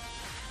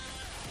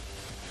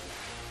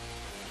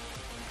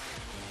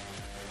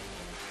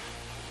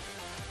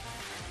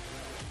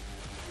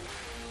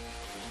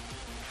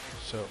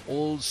 So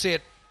all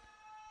set.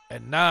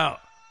 And now,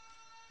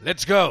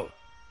 let's go.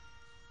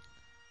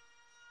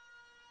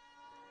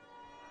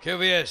 Here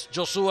he is,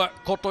 Joshua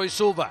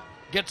Kotoisuva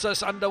gets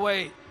us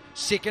underway.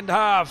 Second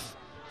half,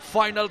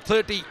 final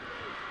 30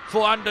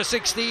 for under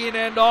 16.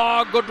 And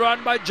good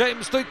run by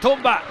James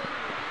Tuitumba.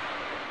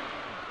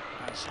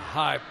 That's a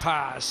high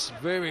pass,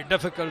 very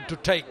difficult to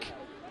take.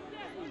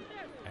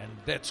 And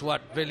that's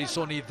what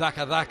Velisoni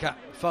Dhaka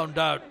found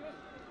out.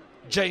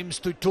 James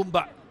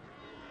Tuitumba.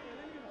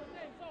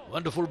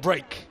 Wonderful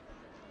break.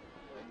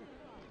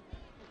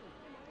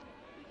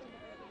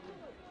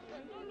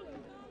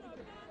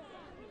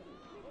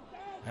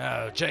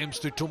 James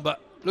Tuitumba,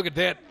 look at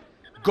that.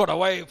 Got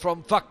away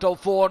from Facto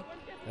Fawn.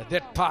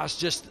 That pass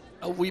just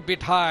a wee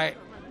bit high.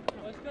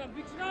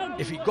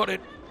 If he got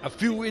it a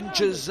few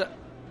inches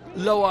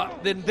lower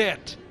than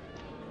that,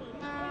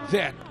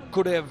 that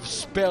could have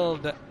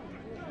spelled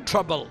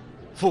trouble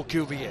for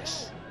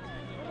QVS.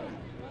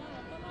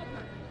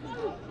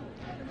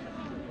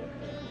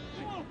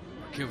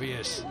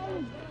 QVS,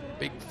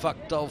 big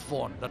Facto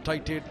Fawn, the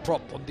tight head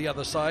prop on the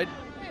other side.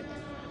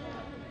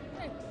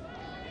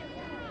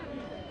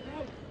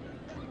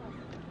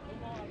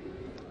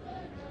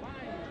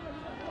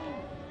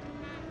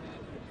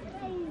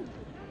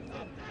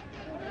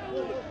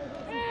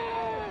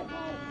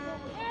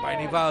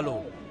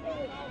 Nivalu.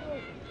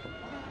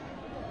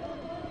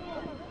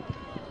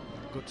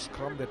 Good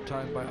scrum that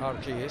time by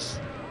RKS.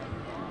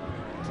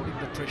 Putting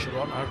the pressure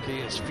on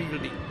RKS.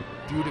 Fielding.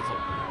 Beautiful.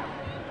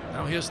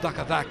 Now here's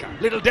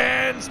Dhaka. Little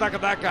dance,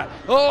 Dhaka.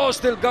 Oh,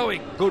 still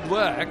going. Good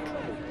work.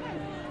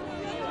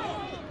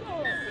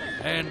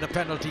 And the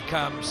penalty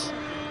comes.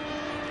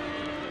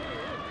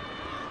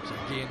 So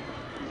again,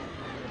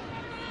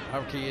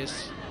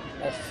 RKS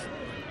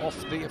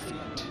off their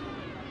feet.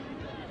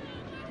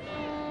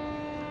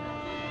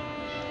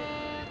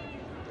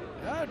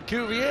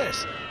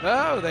 QVS,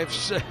 they've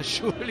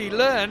surely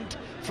learned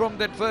from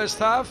that first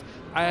half.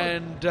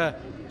 And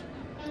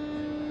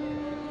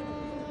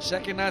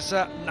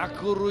Sakinasa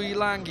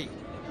Nakuruilangi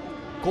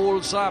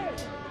calls up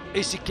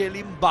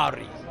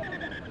Esikelimbari.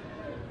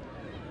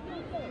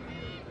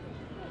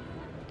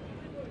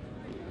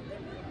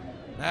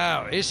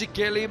 Now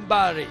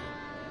Esikelimbari,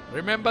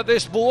 remember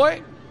this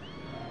boy?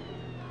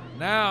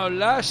 Now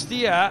last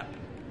year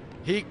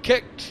he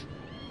kicked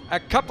a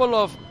couple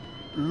of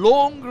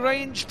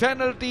long-range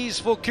penalties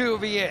for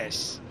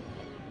QVS.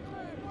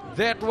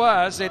 That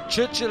was at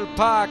Churchill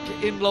Park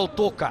in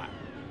Lautoka.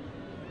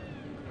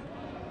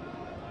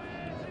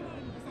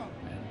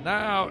 And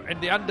now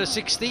in the under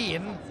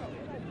 16,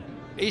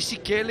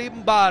 Esikeli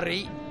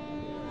Mbari.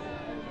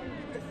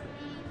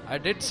 I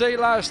did say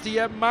last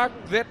year, mark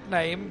that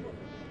name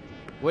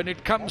when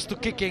it comes to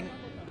kicking.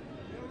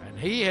 And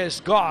he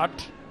has got...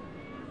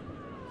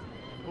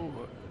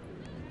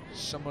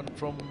 someone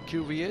from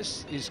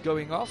QVS is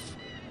going off.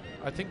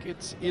 I think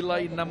it's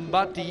Eli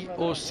Nambati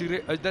or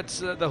that's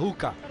the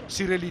hooker,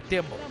 Sireli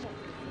Temo.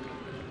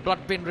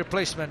 Blood pin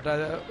replacement,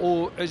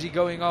 or is he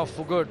going off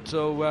for good?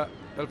 So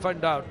we'll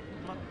find out.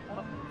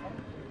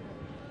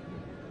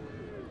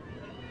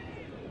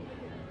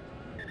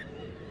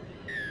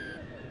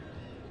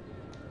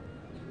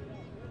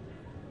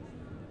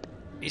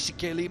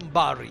 Isikeli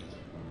Mbari.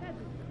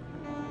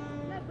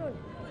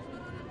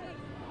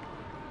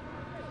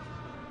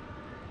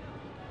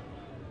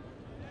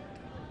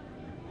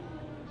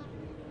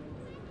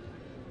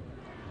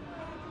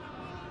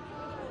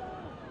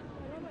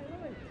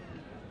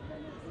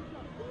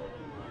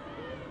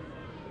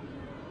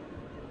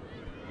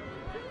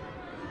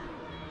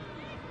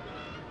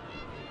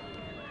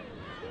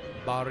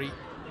 Bari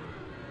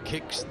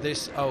kicks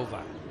this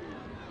over.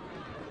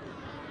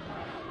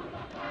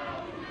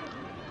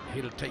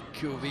 He'll take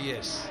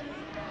QVS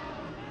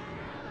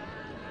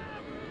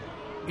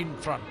in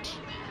front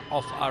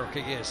of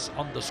RKS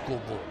on the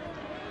scoreboard.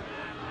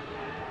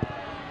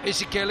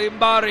 Esikeli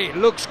Mbari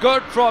looks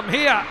good from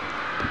here.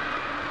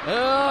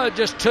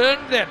 Just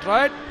turned that,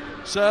 right?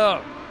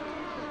 So,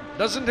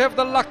 doesn't have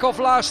the luck of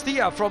last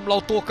year from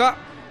Lautoka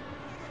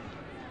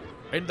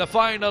in the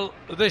final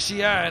this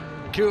year, and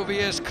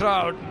QVS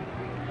crowd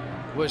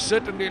was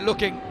certainly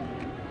looking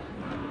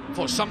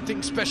for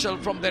something special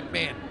from that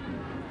man.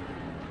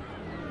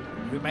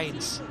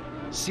 Remains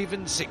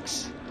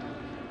 7-6.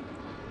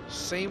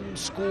 Same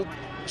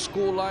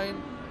score line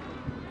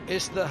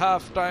is the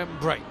half-time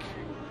break.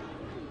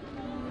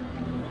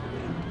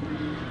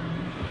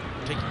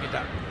 Taking it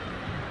up.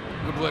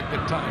 Good work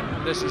that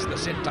time. This is the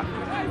centre.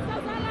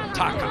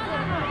 Taka.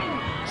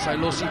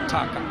 Sailosi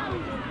Taka.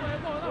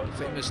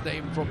 Famous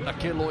name from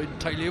Nakelo in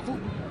Tailevu.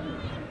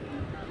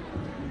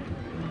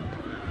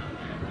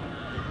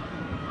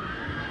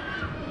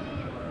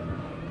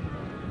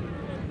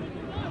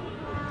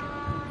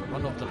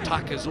 One of the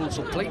Takas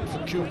also played for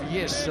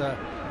QVS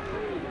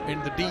in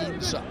the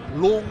Deans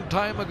long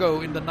time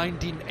ago in the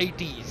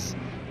 1980s.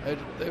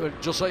 They were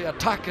Josiah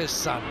Taka's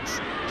sons.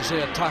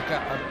 Josiah Taka,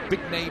 a big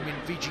name in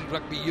Fiji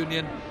Rugby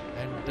Union,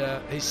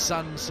 and his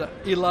sons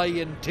Eli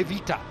and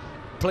Tevita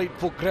played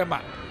for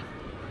Grema.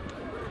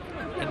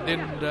 And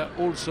then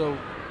also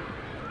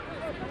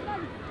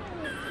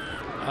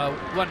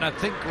one I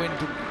think went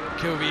to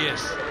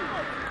QVS.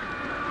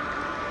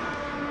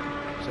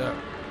 So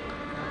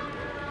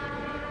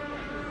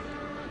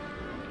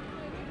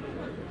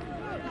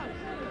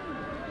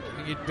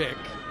giving it back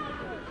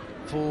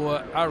for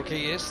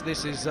RKS.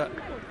 This is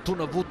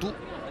Tunavutu.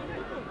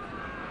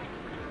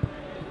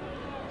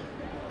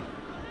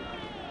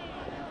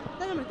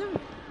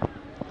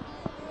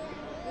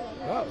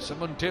 Well,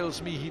 someone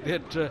tells me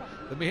that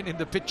the man in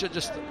the picture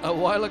just a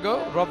while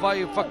ago,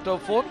 Ravai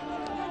Faktofon,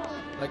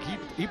 like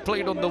he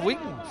played on the wing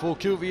for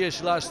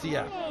QVS last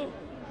year.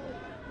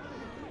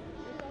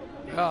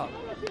 Yeah,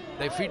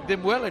 they feed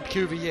them well at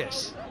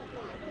QVS.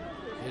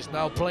 He's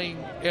now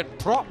playing at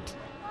prop.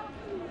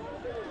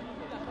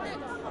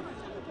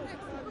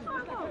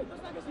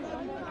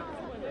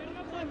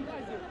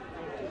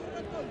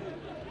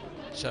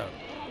 So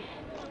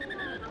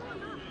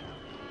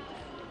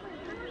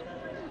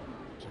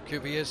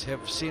QVS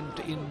have sent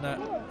in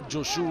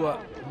Joshua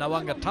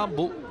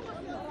Nawangatambu.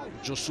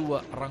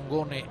 Joshua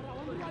Rangona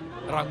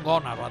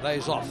rather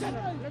is off.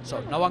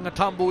 So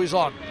Nawangatambu is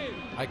on.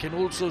 I can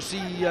also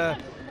see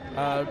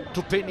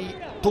Tupeni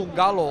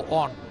Tungalo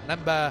on,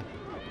 number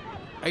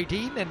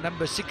 18, and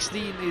number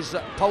 16 is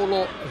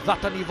Paulo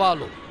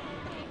Vatanivalu.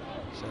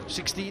 So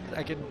 16,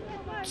 I can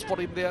spot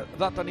him there,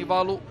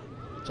 Vatanivalu.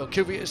 So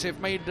QVS have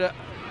made a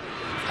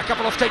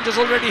couple of changes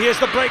already. Here's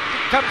the break.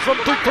 It comes from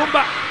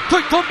Tuitumba.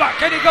 Tuitumba,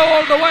 can he go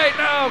all the way?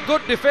 Now,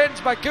 good defense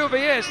by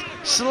QVS.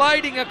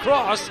 Sliding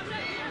across.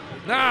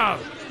 Now,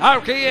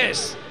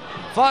 RKS,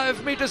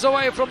 5 meters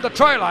away from the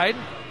try line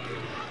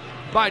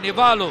by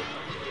Nivalu.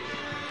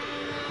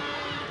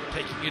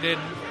 Taking it in.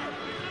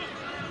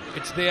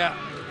 It's there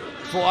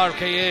for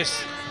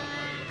RKS.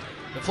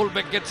 The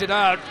fullback gets it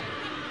out.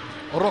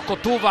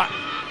 Rokotuva,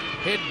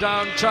 head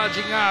down,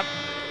 charging up.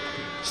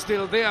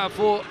 Still there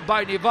for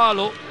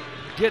Bainivalu.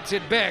 Gets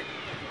it back.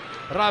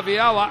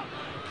 Raviawa.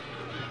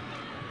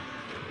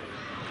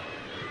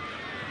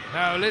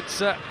 Now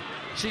let's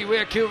see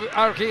where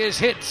RKS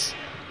hits.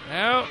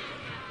 Now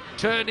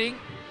turning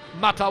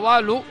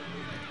Matawalu.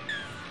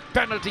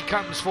 Penalty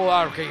comes for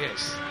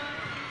RKS.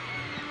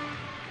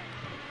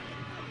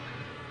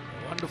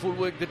 Wonderful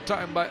work that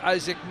time by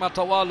Isaac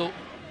Matawalu.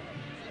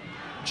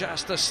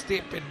 Just a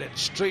step and then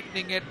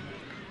straightening it.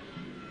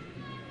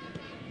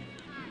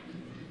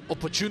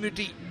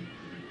 Opportunity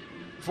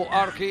for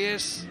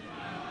RKS.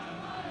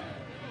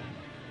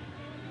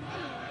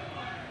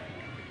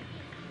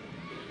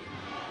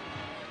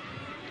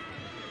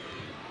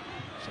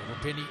 So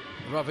Rupeni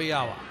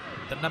Raviawa,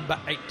 the number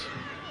 8.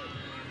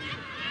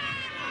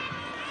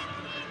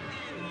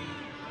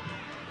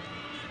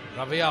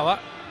 Raviawa.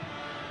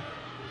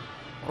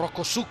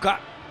 Rokosuka.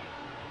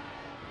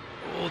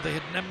 Oh, they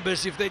had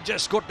numbers if they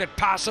just got that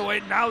pass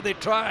away. Now they're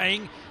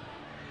trying.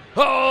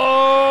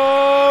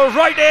 Oh,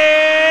 right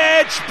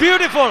edge,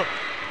 beautiful.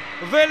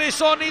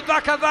 Velisoni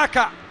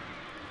Vakavaka.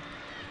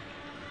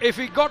 If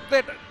he got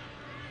that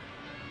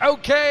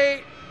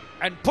okay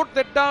and put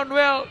that down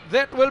well,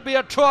 that will be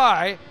a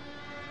try.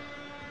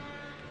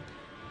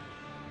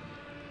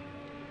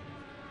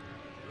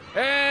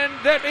 And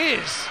that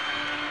is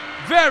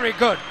very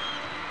good.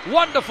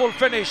 Wonderful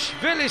finish.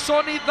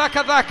 Velisoni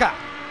Vakavaka.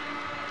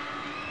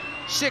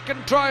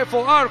 Second try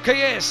for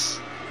RKS.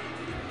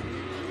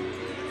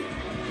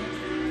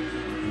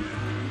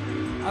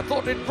 I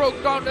thought it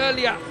broke down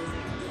earlier,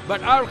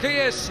 but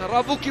RKS,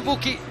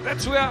 Ravuki,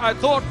 that's where I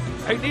thought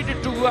I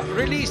needed to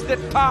release that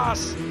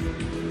pass.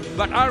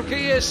 But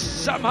RKS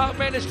somehow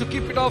managed to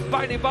keep it off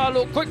by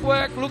Nivalu. Quick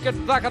work, look at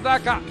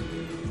Vakavaka.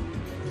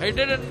 He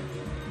didn't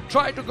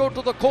try to go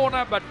to the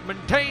corner, but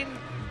maintained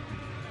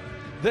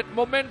that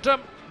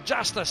momentum,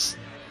 just a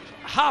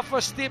half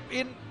a step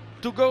in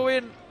to go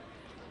in.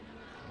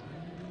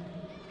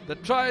 The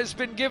try has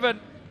been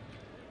given.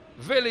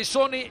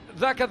 Velisoni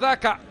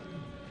Vakavaka.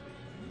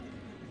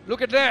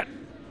 Look at that.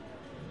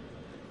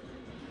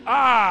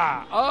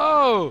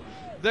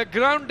 The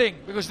grounding,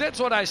 because that's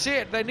what I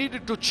said. They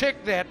needed to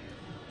check that.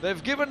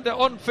 They've given the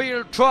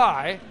on-field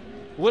try.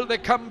 Will they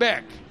come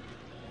back?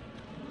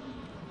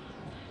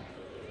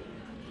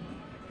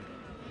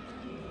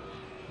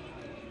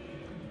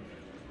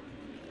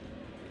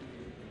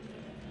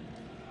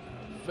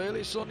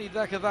 Velisoni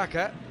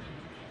Vakavaka.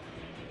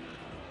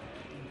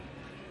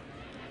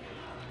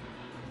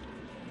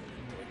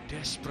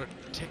 Desperate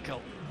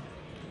tackle.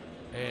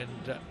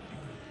 And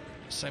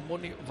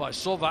Simone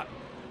Vaisova.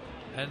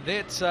 And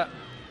that's,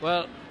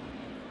 well,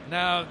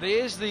 now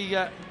there's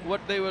the,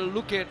 what they will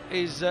look at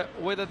is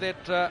whether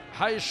that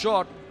high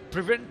shot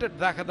prevented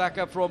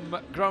Dhaka from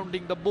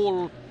grounding the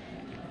ball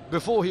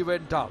before he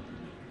went down.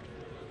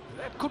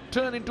 That could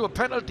turn into a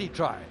penalty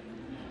try.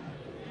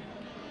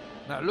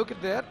 Now look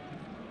at that.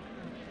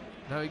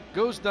 Now he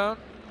goes down.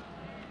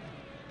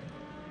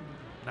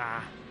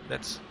 Nah,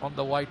 that's on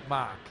the white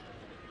mark.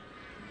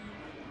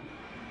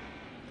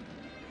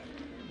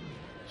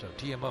 So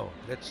TMO,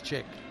 let's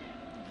check.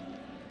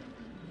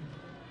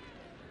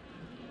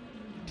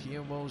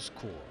 TMO's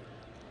call.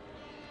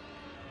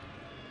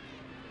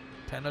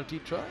 Penalty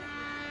try?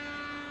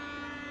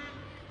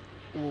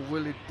 Or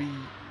will it be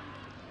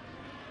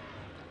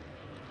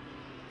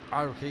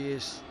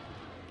RKS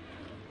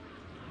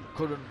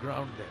couldn't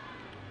ground them?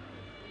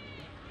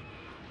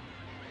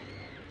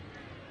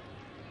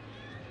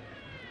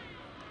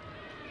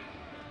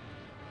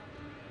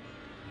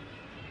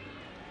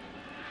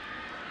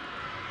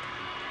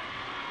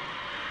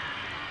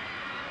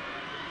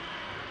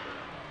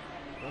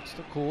 That's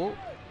the call.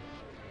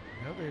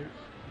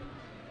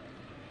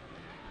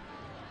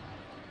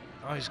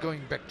 Oh, he's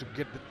going back to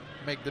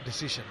make the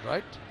decision,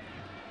 right?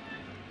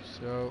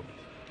 So,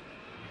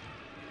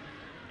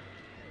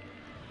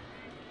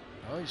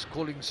 oh, he's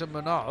calling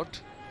someone out.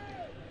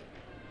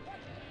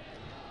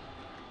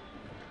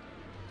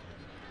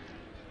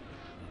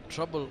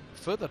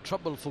 Further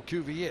trouble for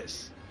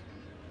QVS.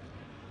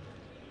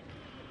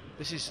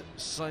 This is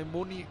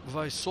Simone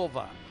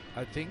Vaisova,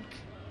 I think.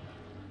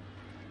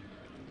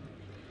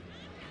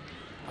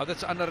 Oh,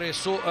 that's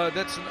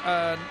that's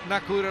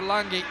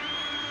Nakurilangi.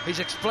 He's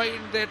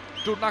explained that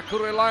to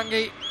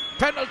Nakurilangi.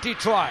 Penalty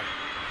try.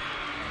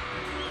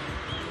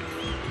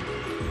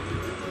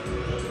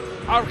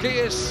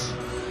 RKS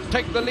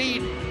take the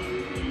lead.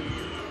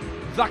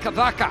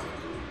 Dhaka.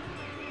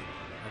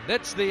 And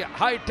that's the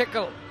high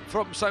tackle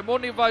from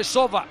Simone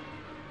Vaisova.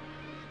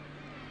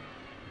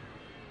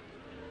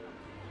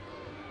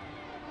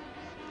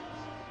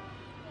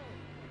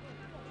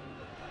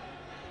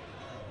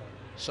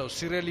 So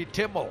Sireli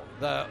Temo,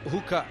 the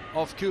hooker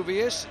of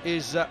QVS,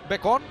 is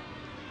back on.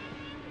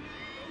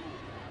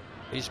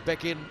 He's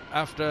back in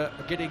after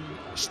getting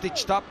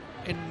stitched up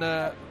in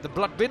the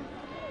blood bin.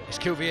 It's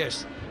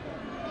QVS.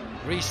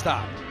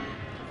 Restart.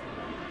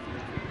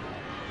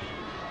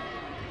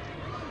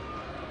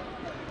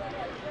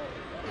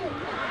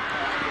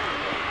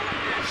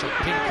 So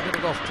pink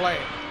minute of play.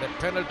 That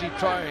penalty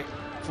try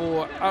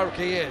for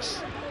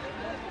RKS.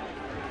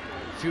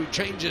 Few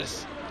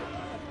changes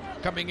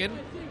coming in.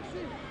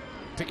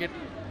 Pickett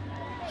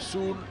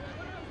soon.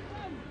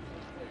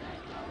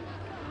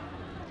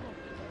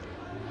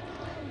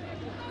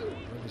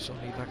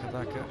 Only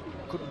Dhaka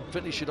couldn't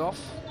finish it off.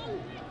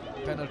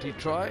 Penalty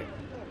try.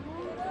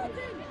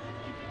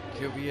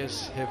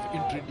 QVS have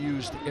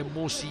introduced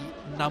Emosi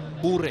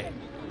Nambure.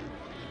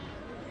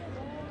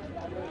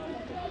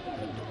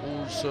 And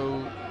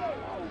also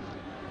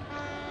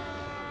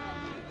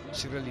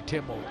Sireli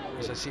Temo,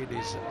 as I said,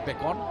 is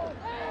back on.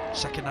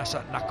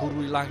 Sakinasa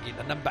Nakurilangi,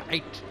 the number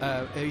 8.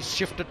 He's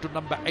shifted to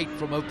number 8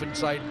 from open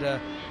side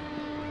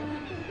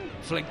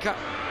flanker.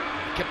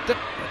 Kept it.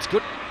 That's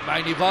good.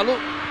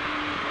 Vainivalu.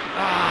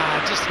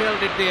 Just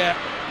held it there.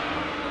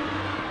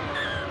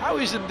 How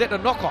isn't that a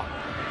knock-on?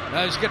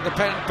 Now he's getting the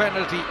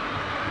penalty.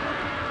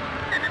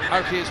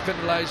 RK is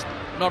penalised,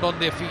 not on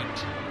their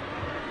feet.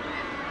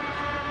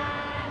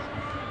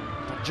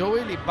 But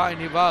Joeli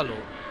Vainivalu,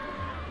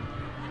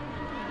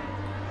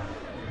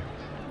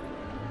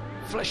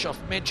 flash of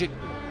magic,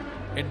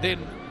 and then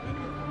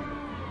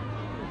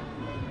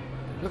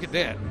look at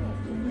that.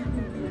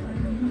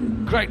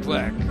 Great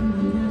work.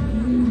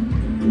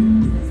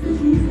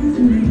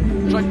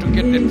 Trying to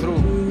get them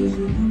through.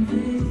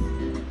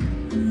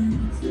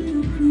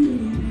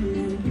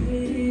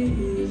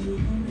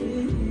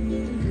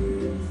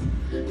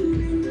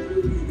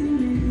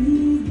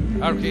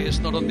 RK is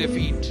not on their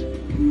feet.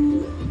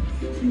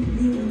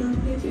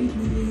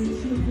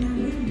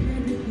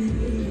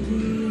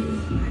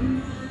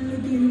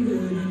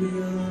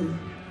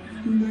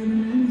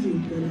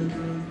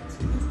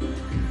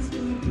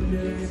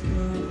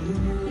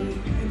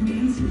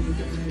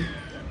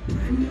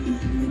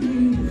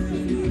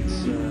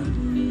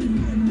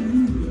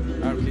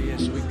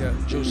 RKS winger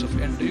Joseph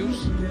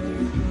Andrews.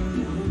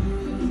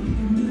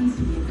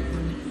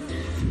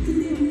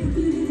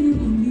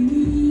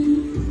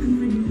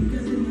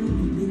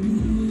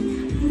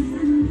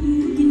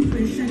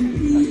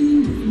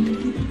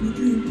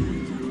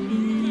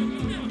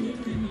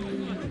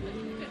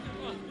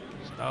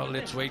 So now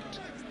let's wait.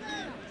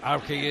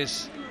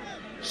 RKS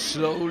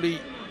slowly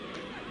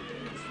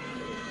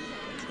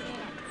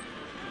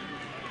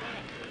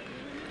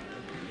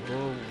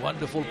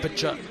wonderful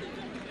picture.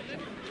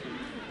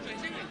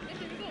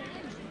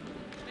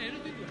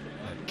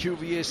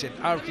 QVS and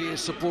RKS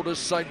supporters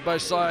side by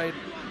side.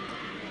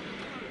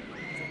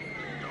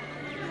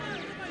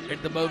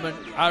 At the moment,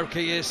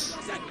 RKS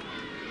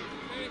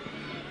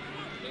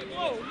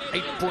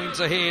 8 points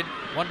ahead.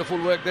 Wonderful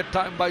work that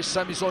time by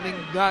Samison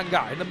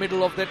Nganga in the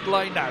middle of that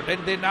line out.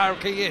 And then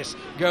RKS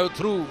go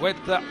through with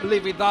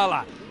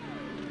Lividala.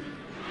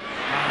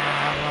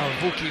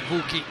 Vuki.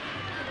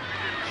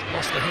 She's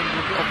lost the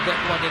handle of that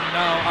one, and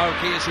now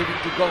RKS having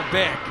to go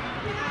back.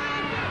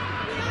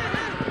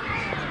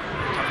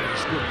 Cover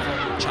is good from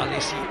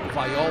Chalisi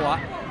Viola.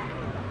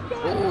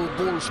 Oh,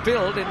 ball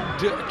spilled, and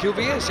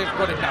QVS have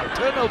got it now.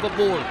 Turnover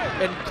ball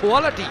and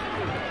quality.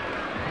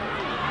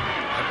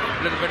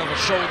 A little bit of a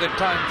show that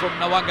time from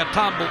Nawanga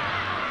Tambu.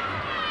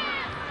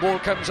 Ball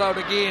comes out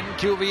again,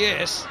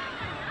 QVS.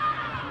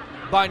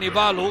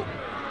 Bainivalu.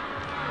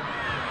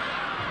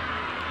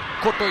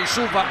 Koto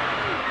Isuva.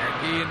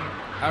 Again,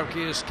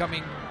 RKS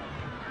coming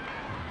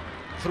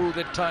through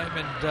that time,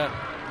 and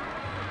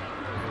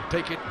will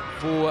take it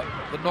for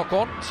the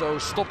knock-on. So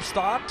stop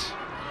start.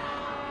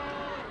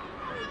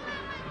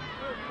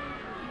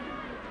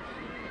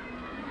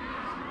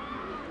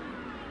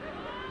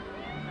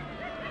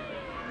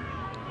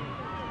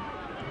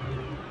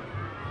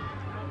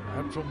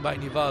 And from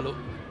Bainivalu.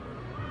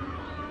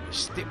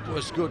 Step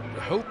was good,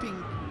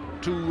 hoping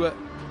to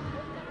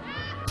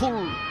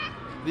pull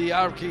the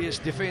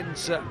RKS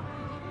defence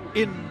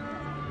in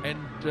and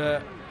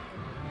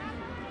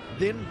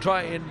then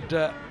try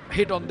and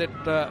hit on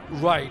that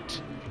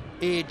right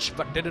edge,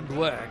 but didn't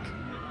work.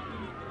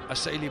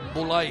 Asaili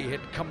Mulai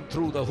had come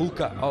through the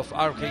hookah of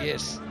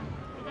RKS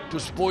to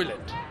spoil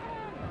it.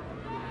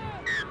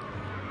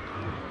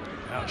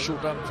 Now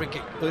shoot down free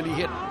kick, early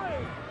hit.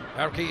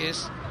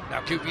 RKS,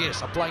 now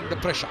QVS applying the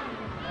pressure.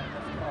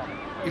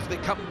 If they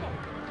come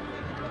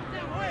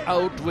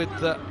out with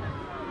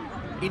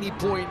any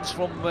points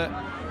from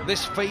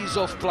this phase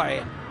of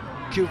play,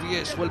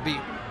 QVS will be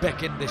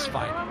back in this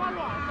fight.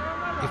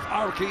 If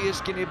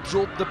RKS can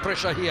absorb the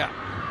pressure here,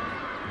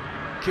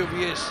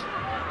 QVS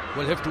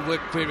will have to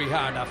work very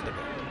hard after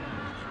that.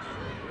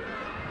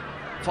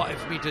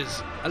 5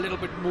 meters, a little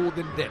bit more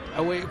than that,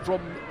 away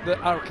from the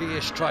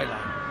RKS try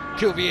line.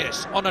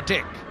 QVS on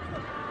attack.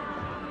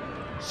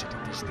 Sitting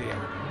is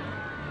there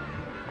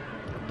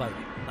by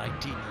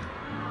 19.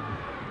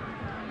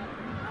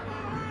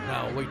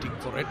 Now waiting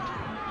for it.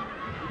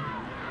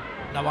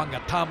 Nawanga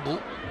Tambu.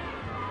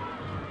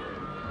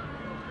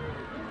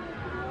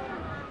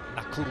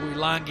 Nakuru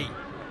Ilangi.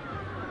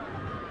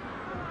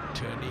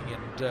 Turning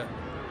and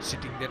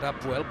sitting that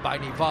up well.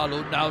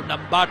 Bainivalu. Now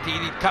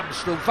Nambati. It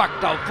comes to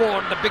Factau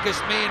Vaughan, the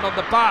biggest man on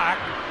the park.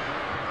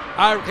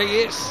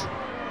 RKS.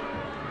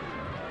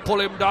 Pull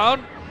him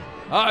down.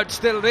 Oh, it's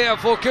still there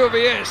for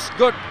QVS.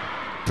 Good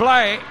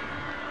play.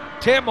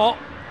 Temo.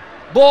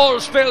 Ball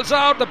spills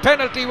out. The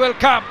penalty will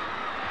come.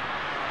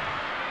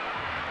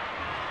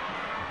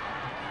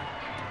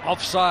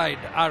 Offside,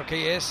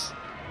 RKS.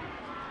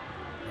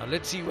 Now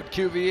let's see what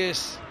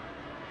QVS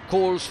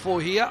calls for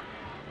here.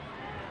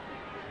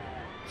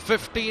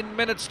 15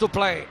 minutes to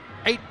play.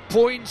 8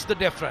 points the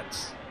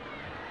difference.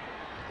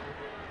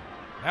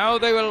 Now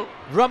they will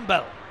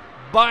rumble.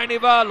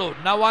 Bainivalu,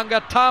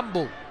 Nawanga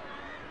Tambu.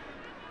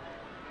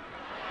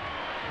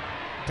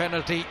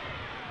 Penalty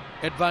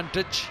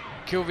advantage,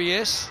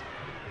 QVS.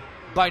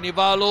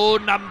 Bainivalu,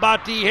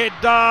 Nambati head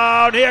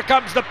down. Here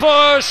comes the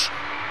push.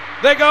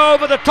 They go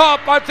over the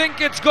top. I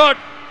think it's good.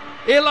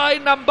 Eli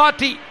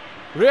Nambati.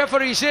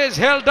 Referee says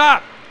held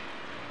up.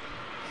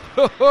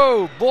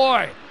 Oh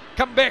boy.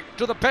 Come back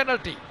to the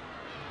penalty.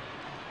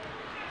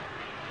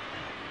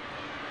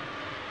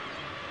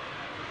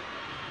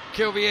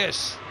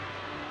 QVS.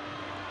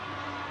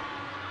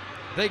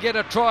 They get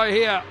a try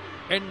here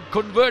and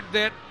convert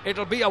that.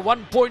 It'll be a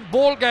 1-point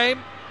ball game.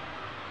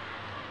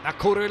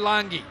 Nakuru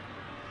Langi.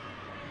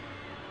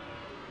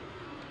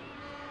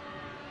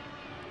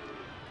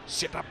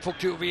 Set up for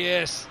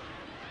QVS.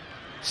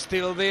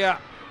 Still there.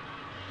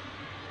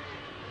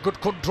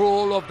 Good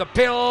control of the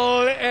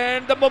pill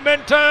and the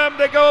momentum.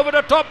 They go over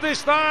the top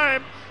this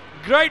time.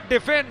 Great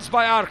defense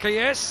by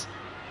RKS.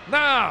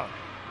 Now,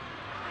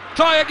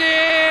 try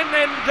again,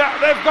 and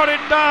they've got it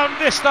down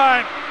this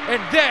time.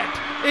 And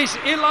that is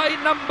Eli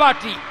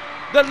Nambati,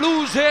 the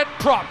loose head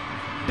prop.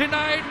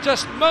 Denied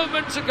just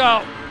moments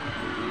ago.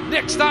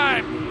 Next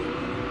time,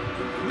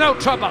 no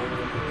trouble.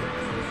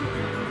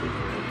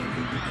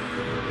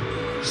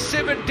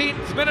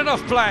 17th minute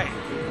of play.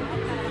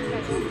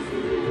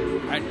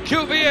 And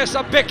QVS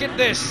are back in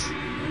this.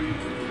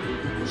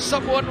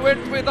 Someone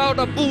went without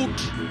a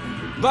boot,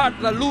 but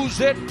the loose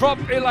head prop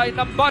Eli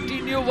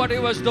Nambati knew what he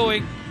was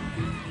doing.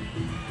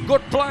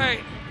 Good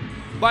play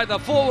by the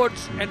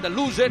forwards, and the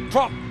loose head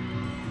prop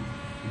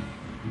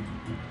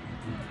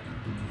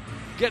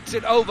gets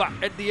it over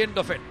at the end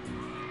of it.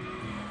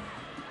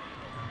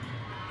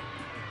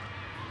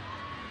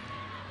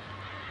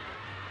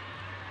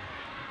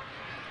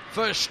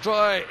 First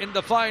try in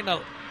the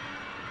final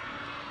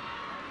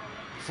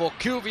for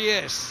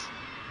QVS.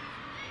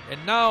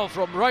 And now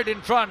from right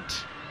in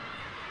front,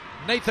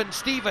 Nathan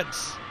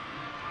Stevens.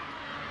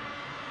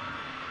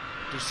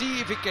 To see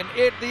if he can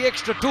add the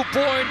extra 2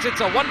 points.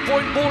 It's a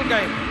 1-point ball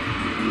game.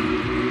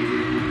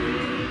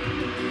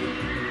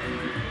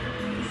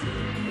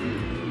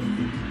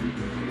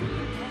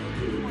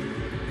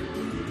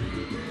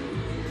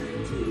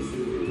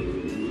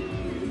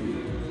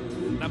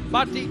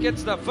 Mati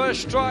gets the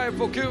first try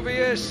for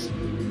QVS.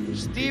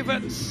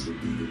 Stevens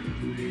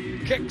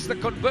kicks the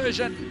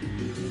conversion.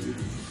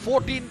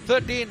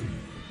 14-13.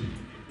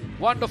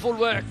 Wonderful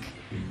work.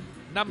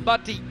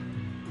 Nambati.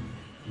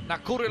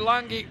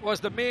 Nakurilangi was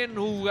the man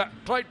who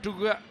tried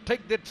to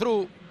take that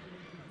through.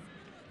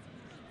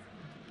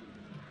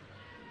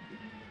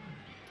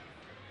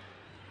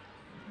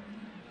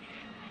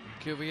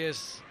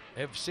 QVS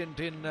have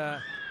sent in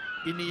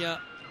Inia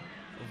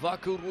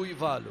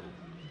Vakuruivalu.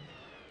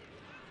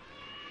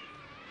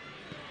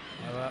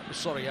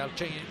 Sorry, I'll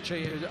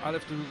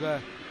have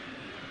to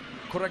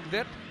correct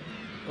that.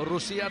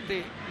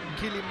 Rusiate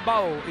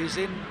Kilimbao is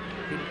in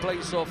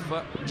place of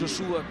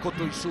Joshua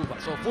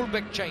Kotoisuba. So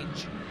fullback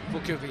change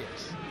for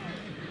QVS.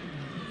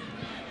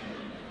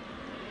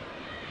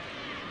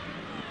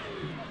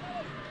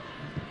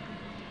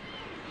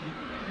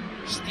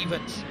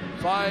 Stevens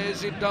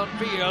fires it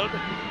downfield.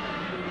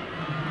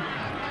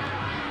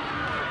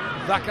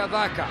 Vaka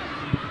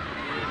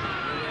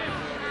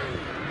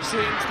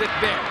sends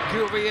that back.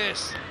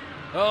 QVS.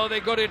 Oh, they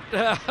got it.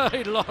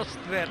 He lost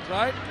that,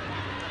 right?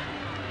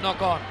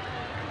 Knock on.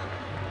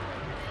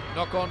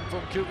 Knock on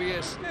from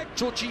QVS.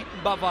 Chochi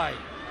Bavai.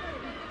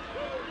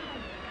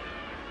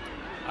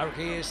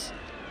 RKS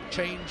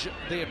change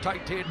their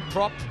tight head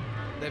prop.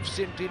 They've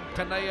sent in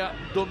Penaya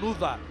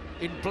Donuda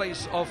in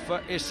place of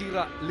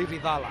Esira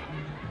Lividala.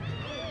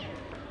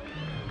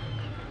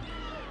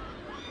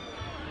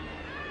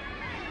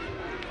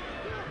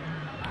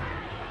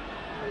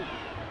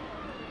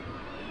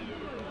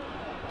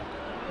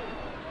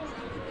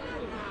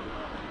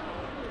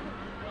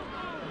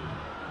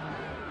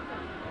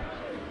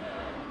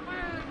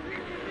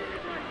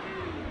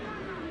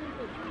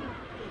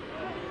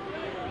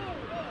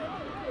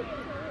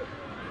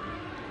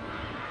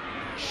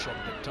 Shot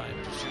the time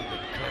to see the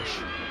clash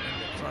in the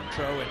front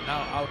row, and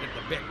now out at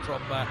the back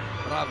from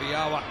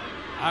Raviawa.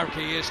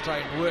 RKS try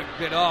and work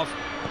that off.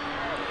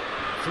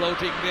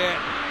 Floating there.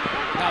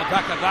 Now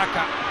Daka.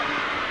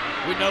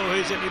 We know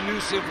he's an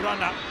elusive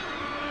runner.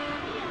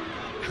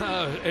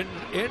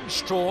 In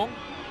strong.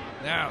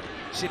 Now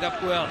sit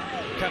up well.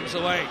 Comes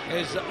away.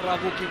 Is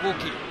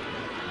Ravuki.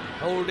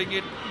 Holding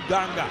it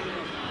Ganga.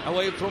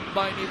 Away from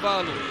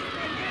Bainivalu.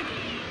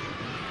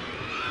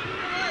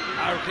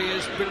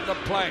 RKS built the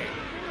play.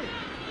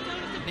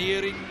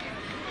 Nearing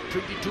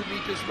 22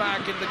 meters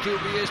back in the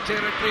QVS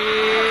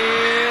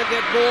territory.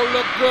 That ball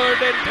looked good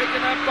and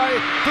taken up by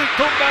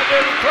Tuitumba,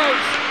 very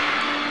close.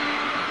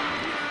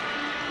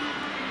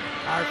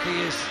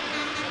 RKS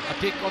a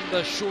kick on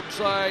the short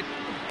side,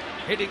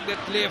 hitting that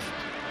left.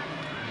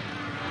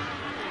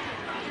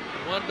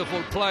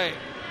 Wonderful play.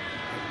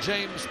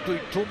 James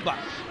Tuitumba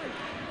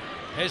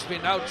has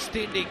been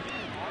outstanding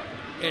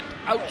at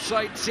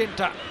outside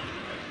centre.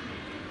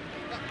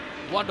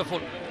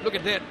 Wonderful. Look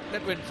at that.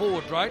 That went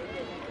forward, right?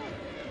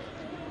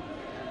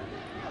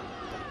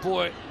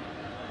 Boy,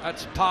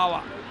 that's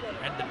power.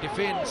 And the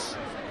defence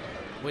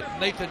with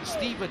Nathan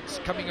Stevens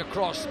coming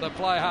across the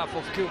fly half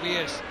of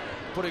QVS,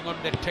 putting on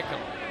that tackle.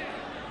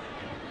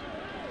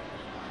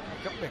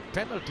 Comeback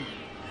penalty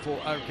for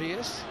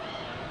RKS.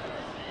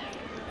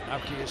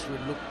 RKS will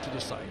look to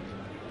the side.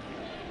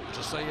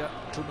 Josiah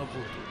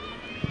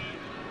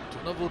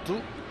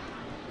Tunavutu.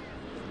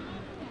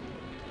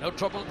 No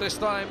trouble this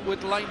time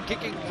with line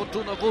kicking for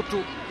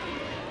Tunavutu.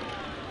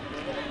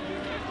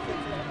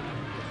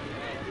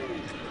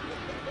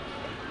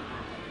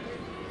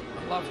 I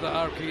love the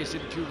RKS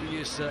and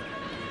QVS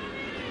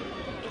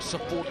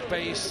support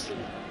base.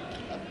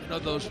 You know,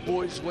 those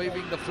boys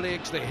waving the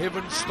flags, they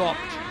haven't stopped.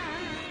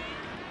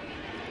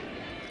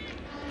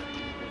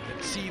 You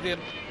can see them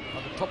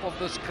on the top of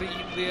the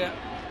screen there.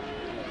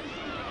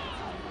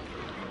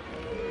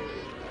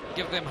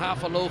 Give them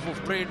half a loaf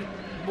of bread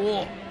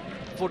more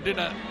for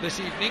dinner this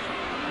evening.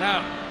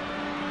 Now,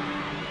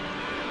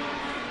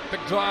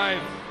 big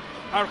drive,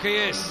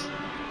 RKS.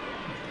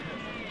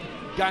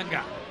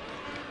 Ganga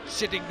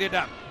sitting that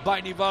up.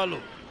 Bainivalu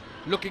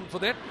looking for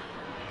that.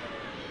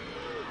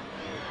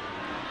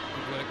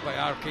 Good work by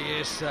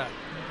RKS.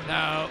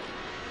 Now,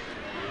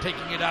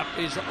 taking it up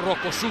is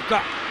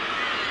Rokosuka.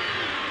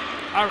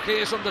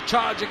 RKS on the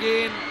charge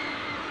again.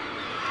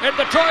 And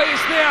the try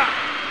is there.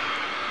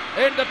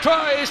 And the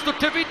try is to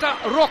Tevita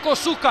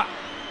Rokosuka.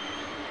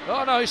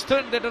 Oh no, he's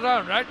turned it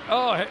around, right?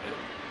 Oh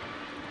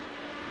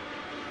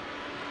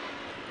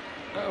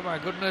my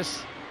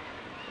goodness.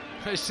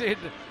 I said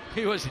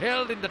he was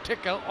held in the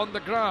tackle on the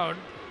ground.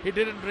 He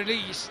didn't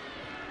release.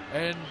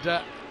 And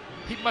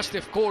he must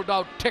have called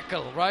out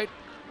tackle, right?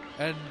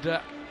 And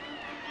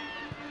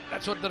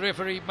that's what the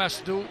referee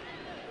must do.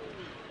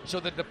 So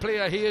that the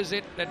player hears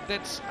it, that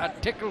that's a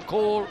tackle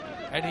call.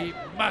 And he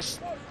must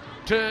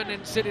turn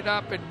and set it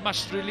up and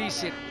must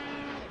release it.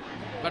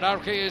 But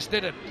RKS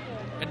didn't.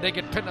 And they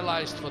get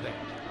penalized for that.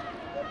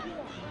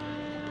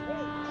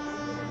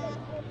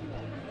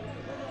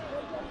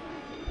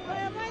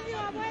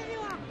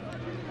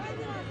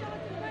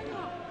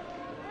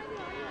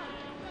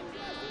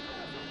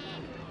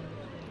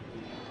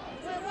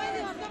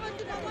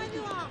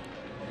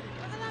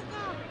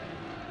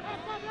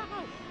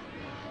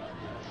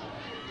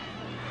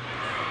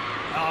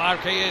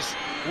 RKS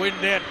win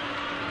that.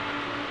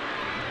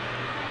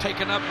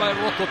 Taken up by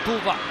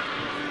Rokotuva.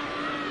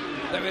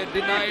 They were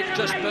denied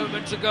just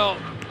moments ago.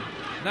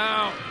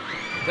 Now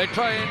they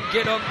try and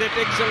get on that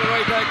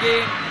accelerator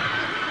again.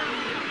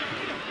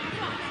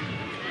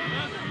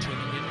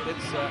 Turning in,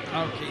 that's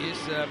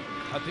RKS,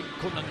 I think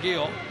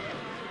Konangeo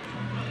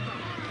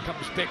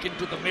comes back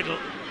into the middle.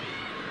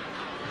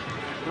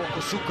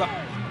 Rokosuka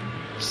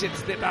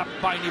sets that up.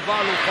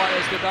 Bainivalu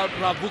fires that out.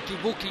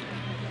 Ravuki.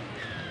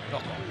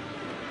 Knock on.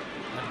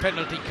 And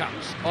penalty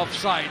comes.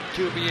 Offside,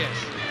 QBS.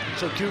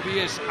 So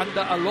QBS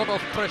under a lot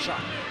of pressure.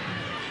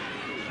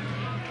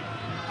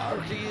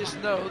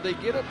 RKS know they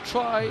get a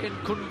try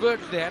and convert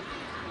that.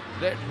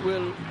 That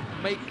will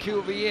make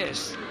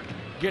QBS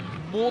get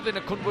more than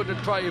a converted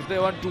try if they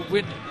want to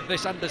win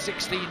this under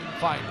 16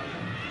 final.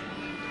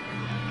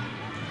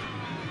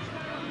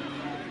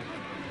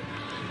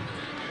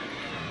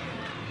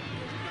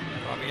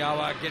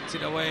 Raviawa gets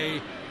it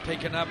away,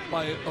 taken up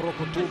by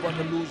Rokotuva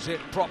to lose it.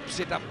 Prop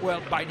set up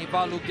well by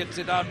Nivalu, gets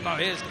it out. Now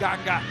here's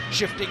Ganga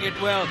shifting it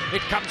well.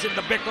 It comes in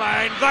the back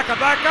line.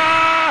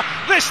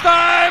 Dhaka. This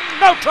time,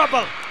 no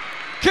trouble.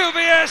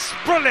 QBS,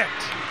 brilliant.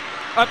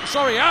 I'm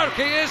sorry,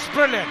 RKS,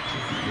 brilliant.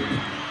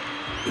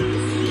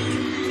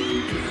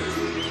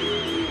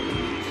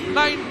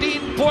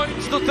 19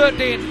 points to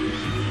 13.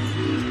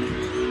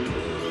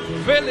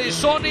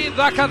 Velisoni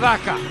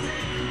Dhaka.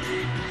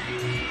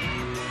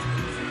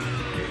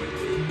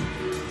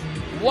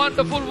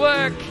 Wonderful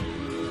work.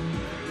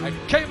 And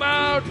came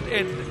out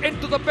and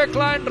into the back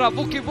line.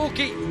 Ravuki.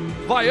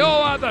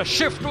 Vaioa, the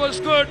shift was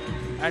good.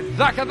 And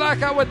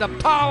Dhaka with the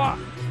power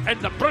and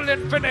the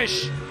brilliant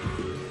finish.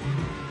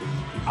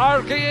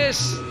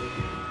 RKS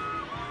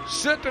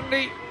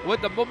certainly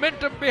with the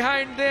momentum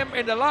behind them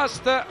in the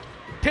last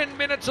 10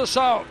 minutes or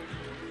so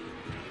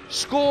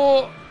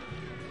score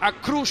a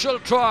crucial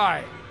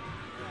try.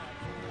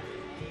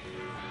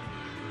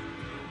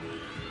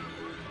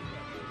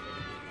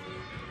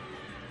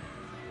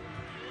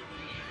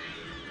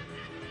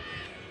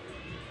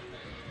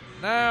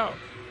 Now,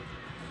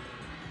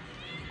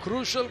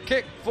 crucial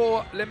kick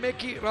for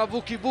Lemeki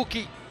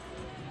Ravuki.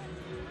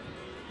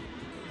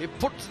 He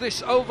puts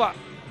this over.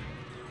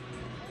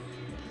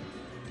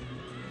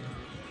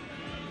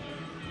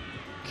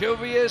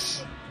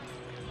 QBS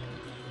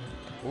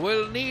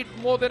will need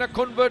more than a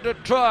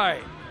converted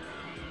try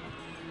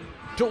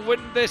to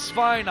win this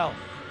final.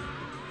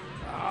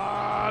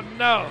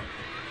 No.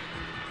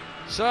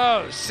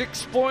 So,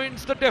 6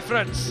 points the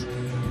difference.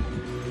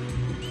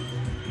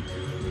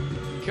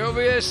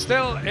 QBS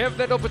still have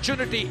that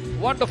opportunity.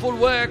 Wonderful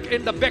work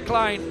in the back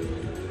line.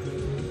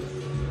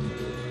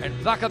 And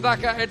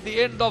Dhaka at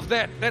the end of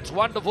that. That's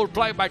wonderful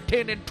play by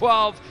 10 and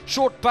 12.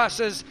 Short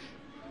passes.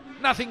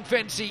 Nothing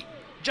fancy.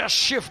 Just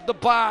shift the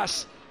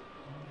pass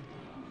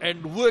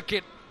and work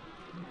it.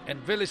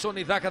 And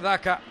Velisoni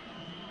Dhaka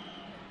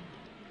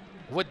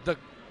with the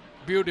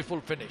beautiful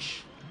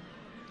finish.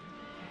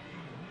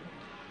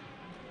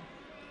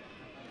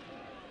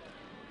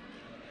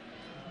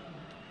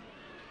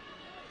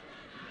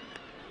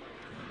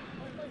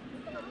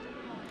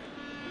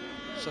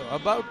 So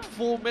about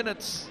 4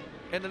 minutes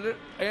and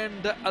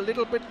a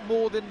little bit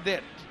more than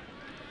that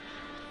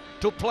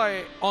to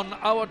play on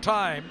our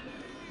time.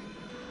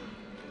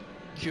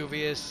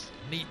 QBS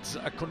needs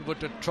a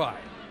converted try.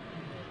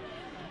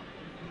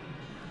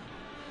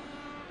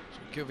 So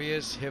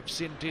QBS have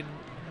sent in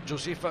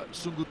Josefa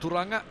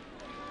Sunguturanga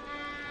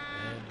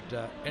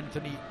and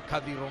Anthony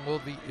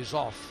Kadirongovi is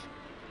off.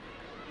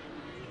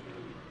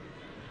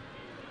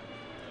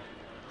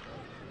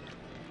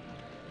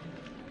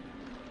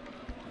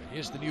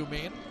 Here's the new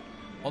man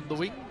on the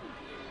wing,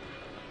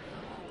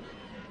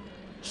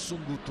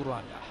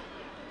 Sunguturanga.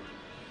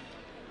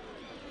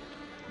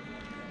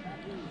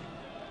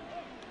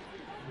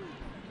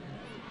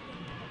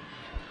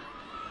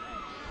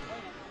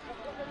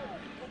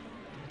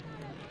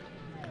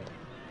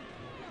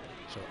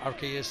 So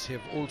RKS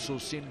have also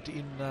sent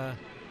in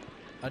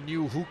a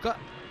new hooker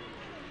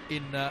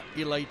in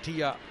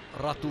Ilaitia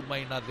Ratu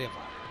Mainadeva.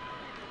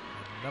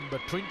 Number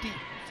 20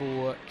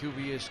 for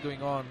QBS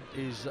going on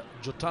is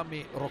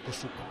Jotami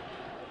Rokosuka.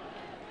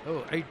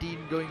 Oh,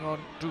 18 going on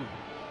too.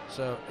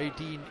 So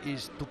 18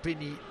 is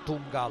Tupeni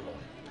Tungalo.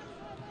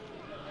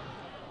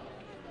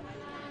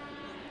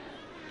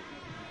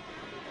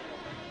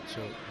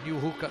 So new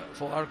hooker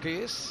for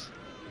RKS.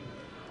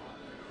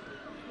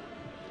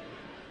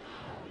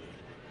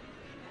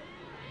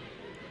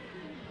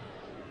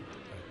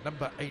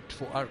 Number 8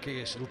 for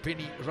RKS,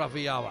 Rupeni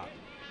Raviawa,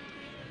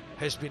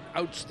 has been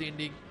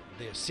outstanding.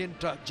 Their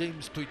centre,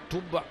 James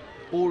Tuitumba,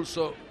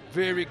 also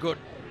very good.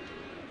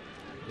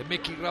 The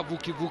Meki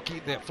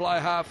Ravuki, their fly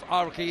half,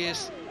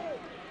 RKS.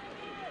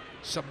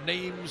 Some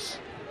names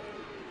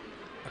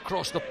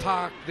across the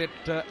park that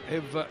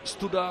have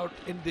stood out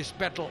in this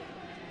battle.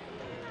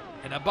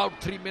 And about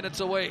 3 minutes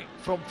away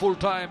from full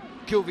time,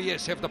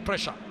 QVS have the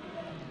pressure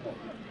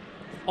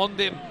on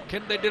them.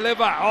 Can they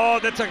deliver? Oh,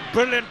 that's a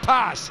brilliant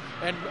pass.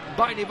 And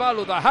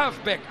Bainivalu, the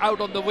halfback, out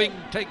on the wing,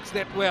 takes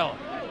that well.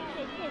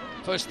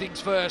 First things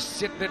first,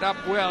 set it up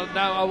well,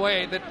 now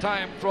away. That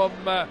time from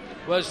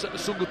was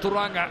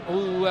Sunguturanga,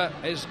 who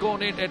has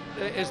gone in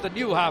as the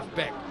new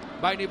halfback.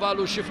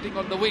 Bainivalu shifting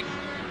on the wing,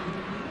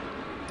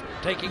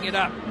 taking it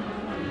up.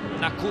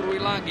 Nakuru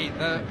Ilangi,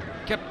 the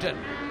captain.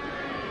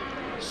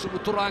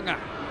 Sunguturanga,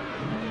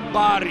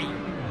 Bari.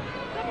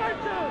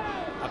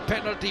 A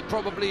penalty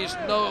probably is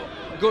no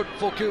good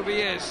for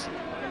QVS.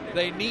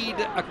 They need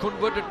a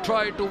converted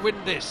try to win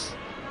this.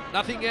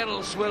 Nothing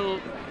else will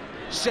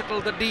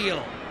settle the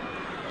deal.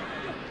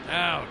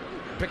 Now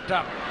picked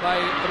up by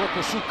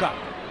Rokosuka,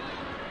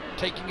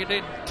 taking it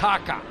in.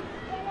 Taka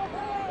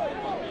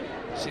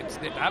sets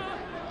it up.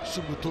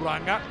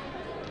 Sunguturanga.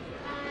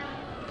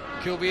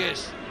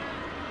 QVS,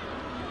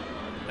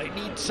 they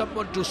need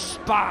someone to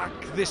spark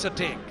this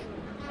attack.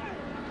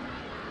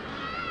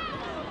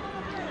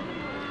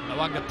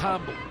 Nawanga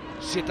Tambu,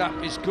 set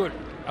up is good.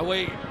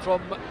 Away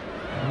from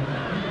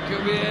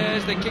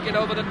QVS, they kick it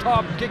over the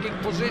top, kicking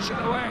possession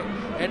away.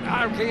 And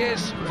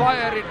RKS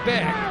fire it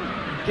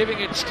back, giving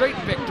it straight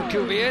back to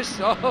QVS.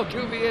 Oh,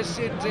 QVS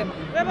sends it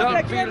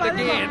downfield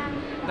again.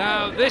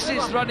 Now this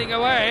is running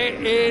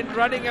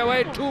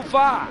away too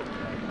far.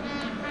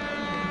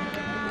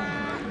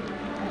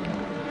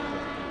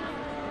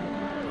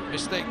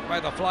 Mistake by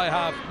the fly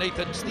half,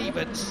 Nathan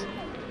Stevens.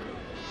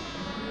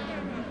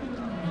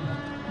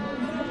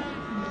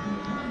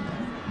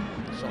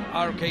 So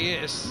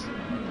RKS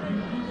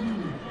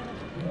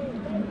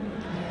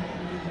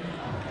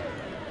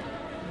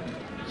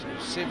so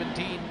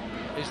 17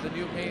 is the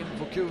new name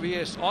for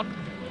QVS on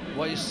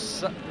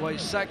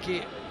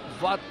Waisake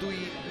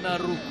Vatui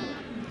Naruku.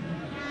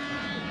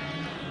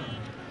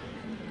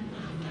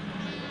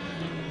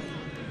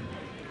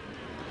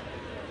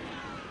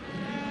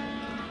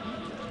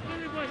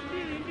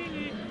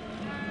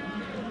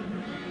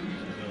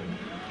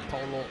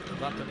 Paulo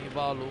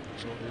Ratanivalu,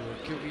 so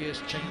the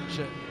QVS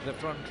change the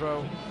front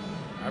row.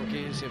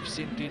 RKS have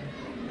sent in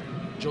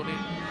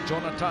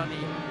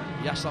Jonatani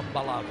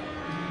Yasambalavu.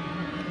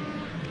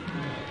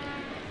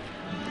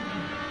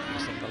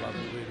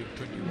 Yasambalavu wearing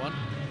 21.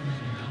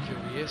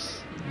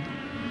 QVS.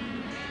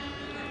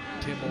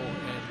 Timo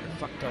and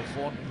Factor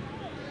Fon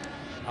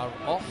are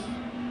off.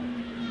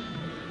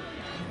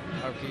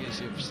 RKS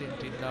have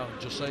sent in now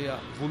Josiah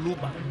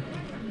Vuluma.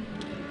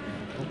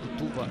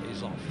 Rokutuva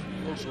is off.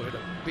 He also had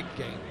a big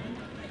game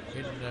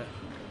in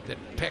that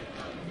pack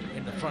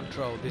in the front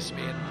row. This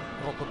man,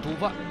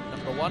 Rokutuva,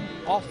 number 1,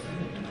 off.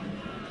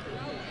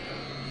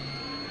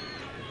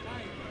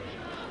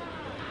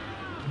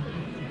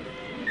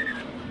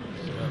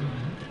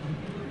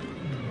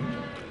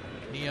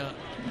 Near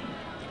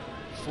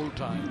full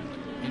time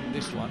in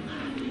this one.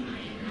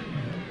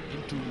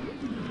 Into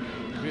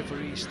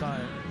referee's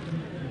time.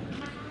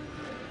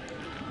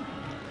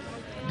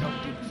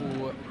 Accounting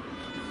for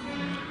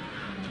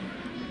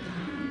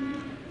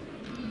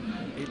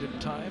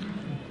aided time.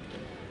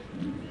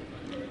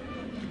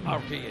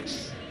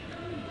 RKS.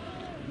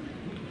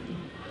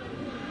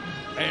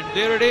 And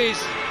there it is,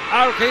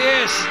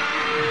 RKS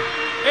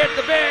at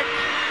the back.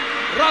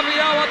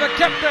 Raviawa, the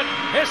captain,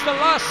 has the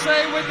last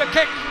say with the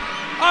kick.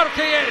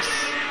 RKS,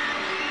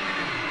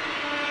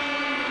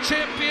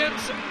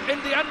 champions in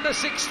the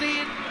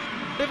under-16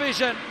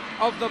 division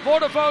of the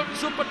Vodafone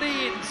Super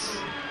Deans.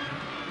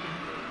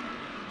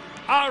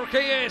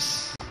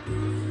 RKS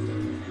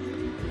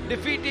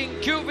defeating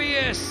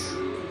QVS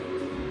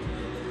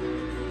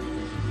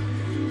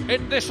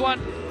in this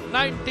one,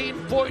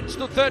 19 points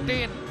to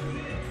 13.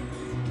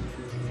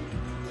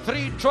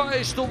 3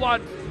 tries to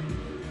 1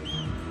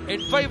 in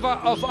favor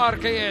of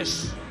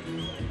RKS.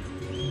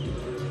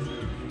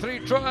 3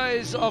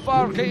 tries of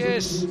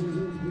RKS,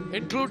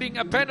 including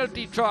a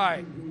penalty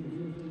try.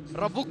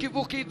 Ravuki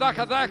Vuki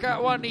Daka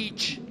Daka, 1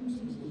 each.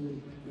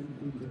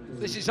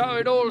 This is how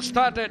it all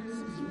started,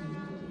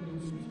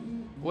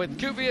 with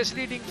QVS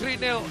leading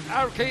 3-0.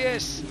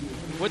 RKS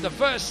with the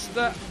first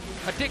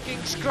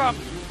attacking scrum,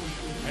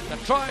 and the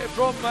try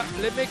from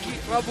Lemeki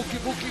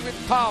Ravukivuki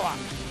with power.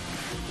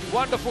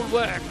 Wonderful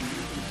work.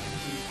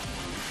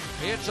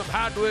 He had some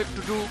hard work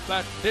to do,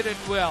 but did it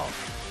well.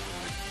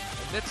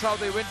 And that's how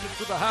they went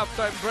into the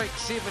halftime break,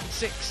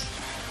 7-6.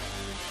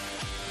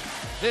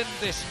 Then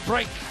this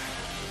break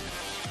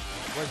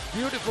was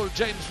beautiful.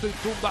 James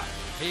Tuitumba,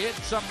 he had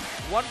some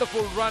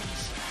wonderful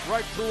runs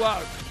right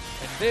throughout,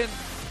 and then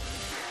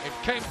it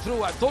came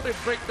through. I thought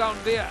it'd break down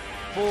there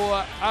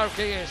for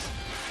RKS,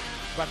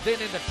 but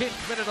then in the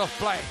 10th minute of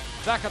play,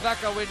 Daka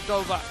Daka went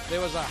over.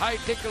 There was a high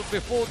tackle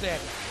before that,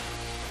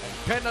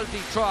 and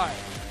penalty try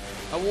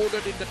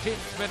awarded in the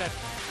 10th minute.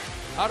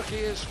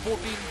 RKS 14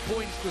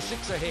 points to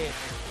 6 ahead.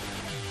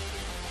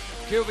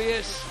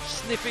 QVS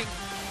sniffing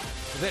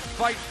that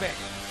fight back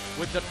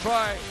with the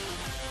try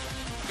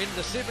in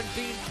the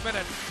 17th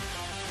minute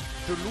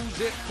to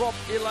lose it from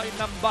Eli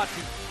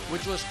Nambati,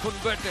 which was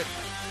converted.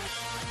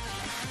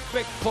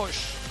 Big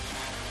push,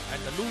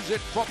 and the lose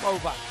it prop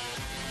over.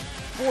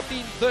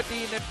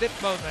 14-13 at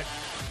that moment.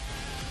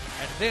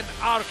 And then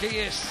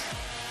RKS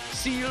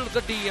sealed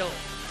the deal.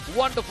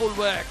 Wonderful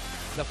work.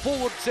 The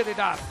forward set it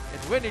up,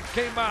 and when it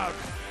came out,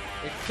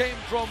 It came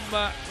from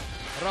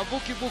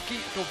Ravuki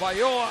to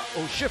Vaioa,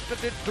 who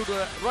shifted it to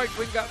the right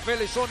winger,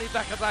 Velisoni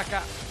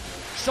Dakadaka.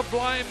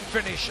 Sublime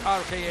finish,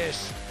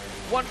 RKS.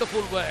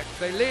 Wonderful work.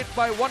 They led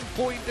by 1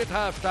 point at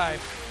halftime,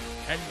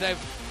 and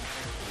they've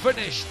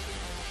finished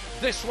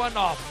this one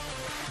off.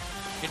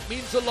 It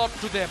means a lot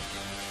to them.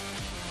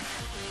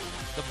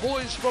 The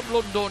boys from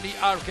Londoni,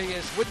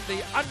 RKS, win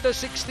the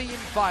under-16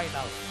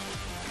 final.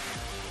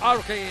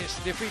 RKS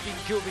defeating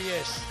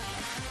QVS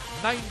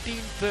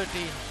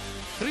 19-13.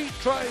 3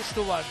 tries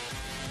to 1.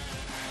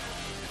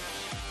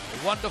 A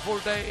wonderful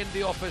day in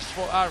the office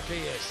for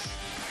RKS.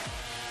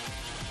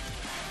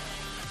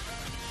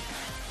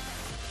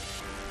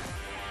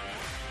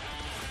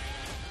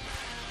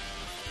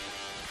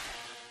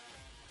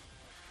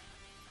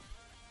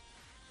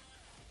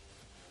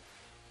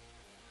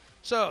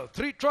 So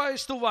 3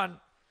 tries to 1.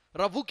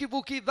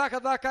 Ravuki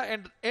Daka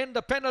and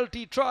a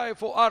penalty try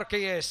for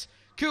RKS.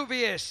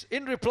 QVS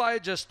in reply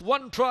just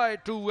 1 try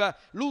to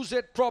lose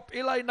it prop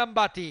Eli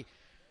Nambati.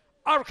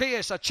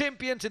 RKS are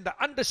champions in the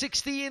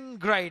under-16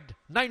 grade,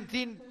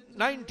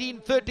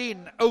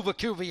 19-13 over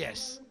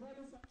QVS.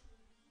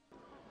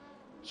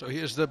 So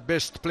here's the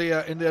best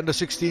player in the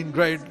under-16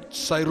 grade,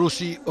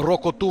 Sairusi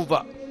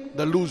Rokotuva,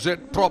 the loser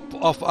prop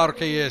of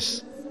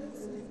RKS.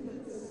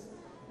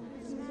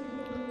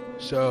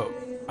 So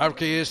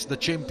RKS, the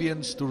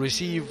champions, to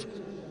receive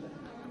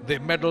their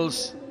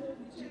medals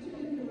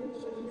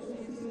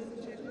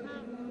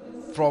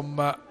from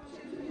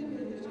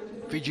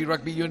Fiji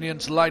Rugby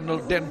Union's Lionel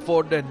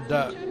Denford and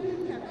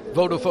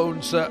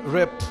Vodafone's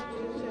rep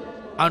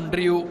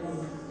Andrew.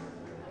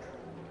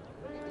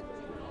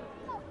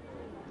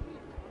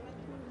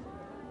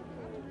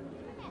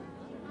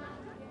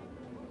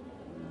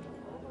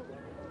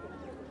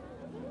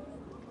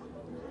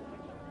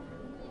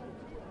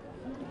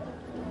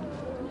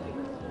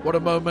 What a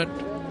moment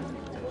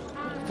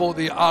for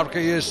the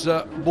RKS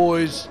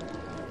boys.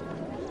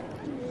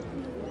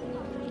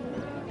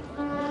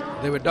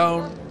 They were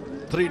down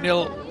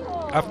 3-0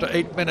 after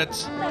 8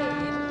 minutes,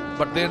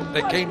 but then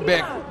they came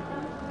back,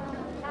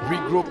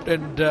 regrouped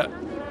and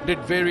did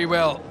very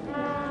well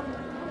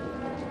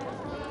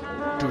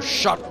to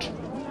shut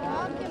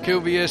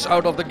QVS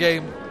out of the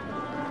game.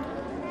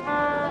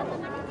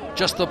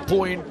 Just a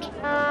point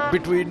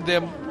between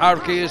them.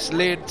 RKS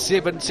led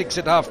 7-6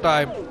 at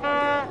halftime.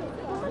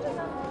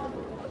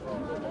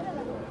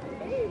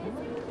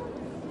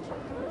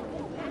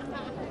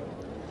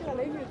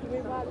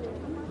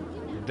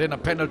 Then a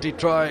penalty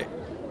try,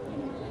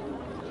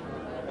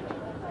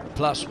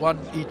 +1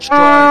 each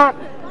try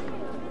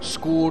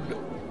scored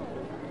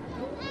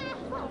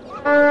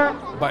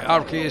by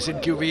RKS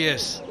in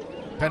QVS.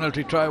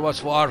 Penalty try was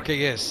for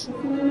RKS.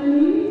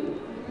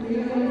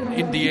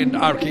 In the end,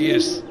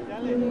 RKS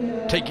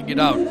taking it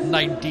out,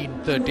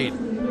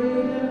 19-13.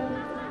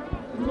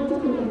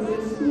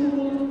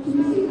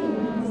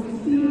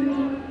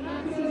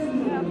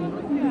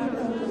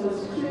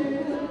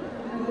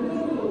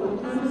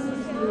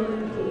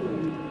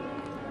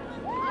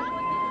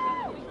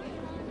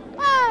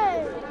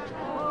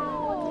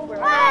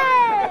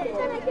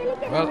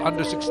 Well,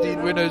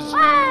 under-16 winners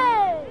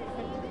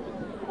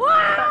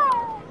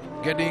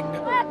getting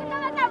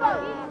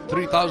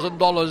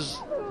 $3,000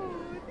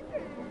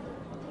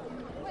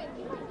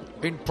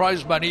 in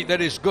prize money. That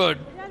is good.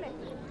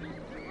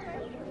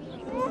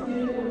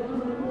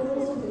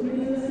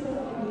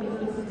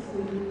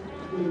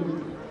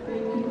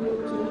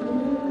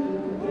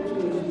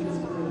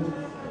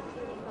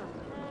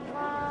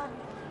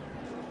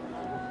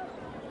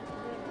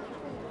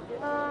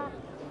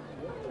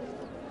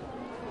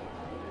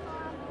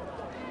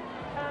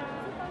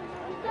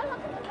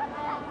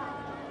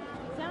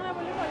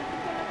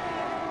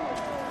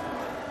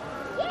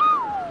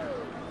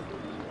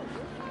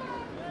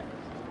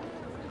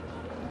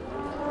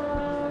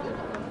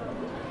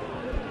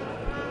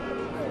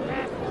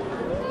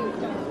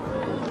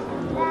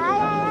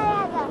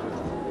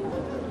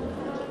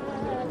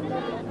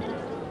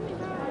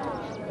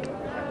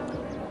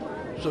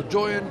 So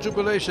joy and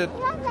jubilation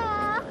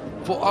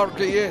for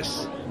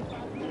RKS.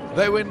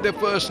 They win their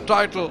first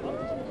title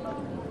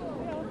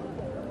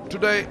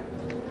today.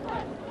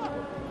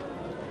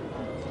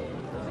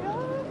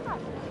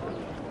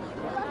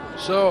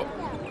 So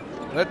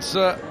let's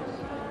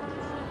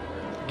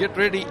get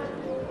ready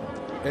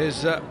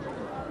as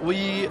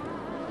we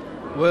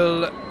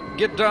will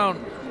get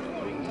down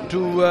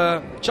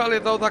to Charlie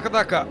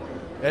Dakadaka,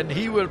 and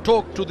he will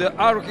talk to the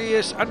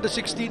RKS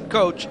under-16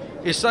 coach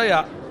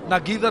Isaiah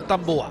Nagida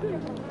Tambua.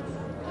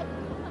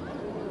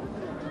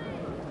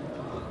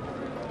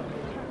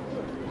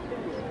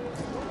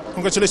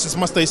 Congratulations,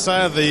 Master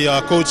Isaiah,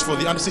 the coach for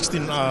the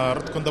under-16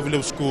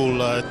 Ratkonda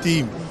School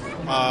team.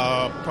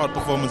 Proud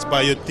performance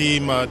by your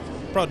team,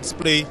 proud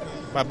display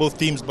by both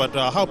teams, but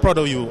how proud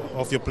are you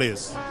of your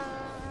players?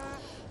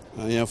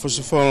 Yeah, first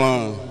of all,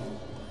 I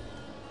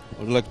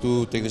would like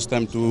to take this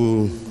time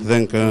to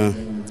thank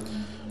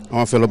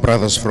our fellow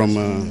brothers from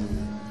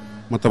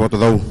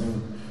Matabatadau.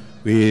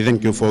 We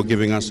thank you for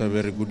giving us a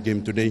very good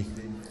game today.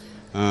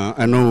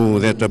 I know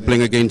that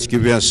playing against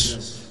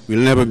QVS will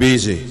never be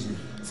easy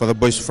for the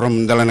boys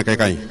from Dalana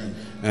Kaikai.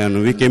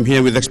 And we came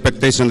here with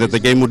expectation that the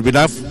game would be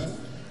tough.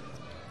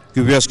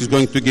 QVS is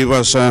going to give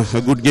us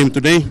a good game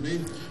today,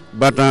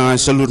 but I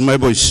salute my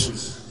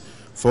boys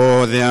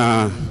for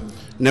their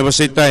never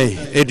say die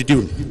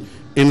attitude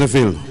in the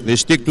field. They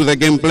stick to the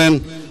game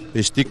plan,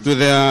 they stick to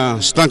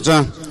their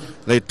structure,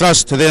 they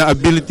trust their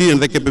ability and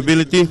their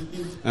capability.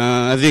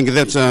 I think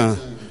that's the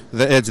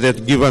edge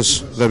that gives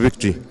us the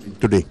victory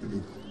today.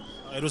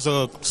 It was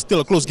still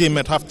a close game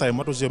at halftime.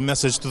 What was your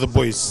message to the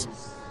boys?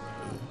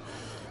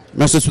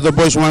 Message to the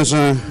boys was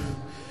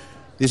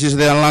this is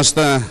their last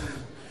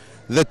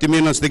 30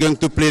 minutes. They're going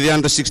to play the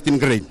under 16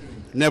 grade.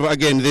 Never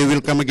again, they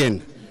will come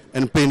again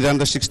and play in the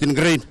under 16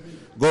 grade.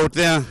 Go out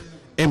there,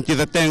 empty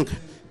the tank,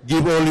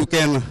 give all you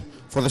can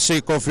for the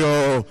sake of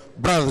your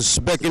brothers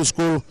back in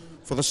school,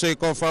 for the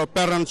sake of our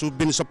parents who've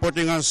been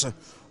supporting us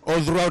all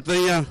throughout the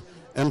year,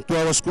 and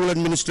to our school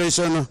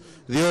administration,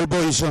 the old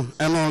boys, and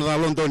all the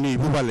Londoni,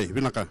 Bubale,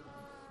 Vinaka.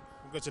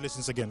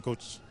 Congratulations again,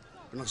 Coach.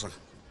 Vinaka.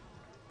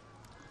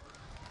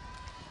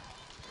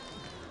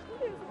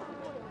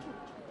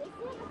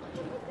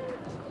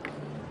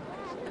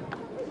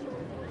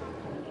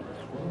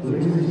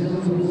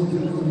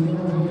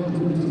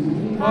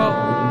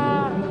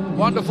 Well,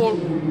 wonderful.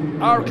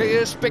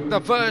 RKS picked the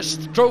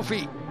first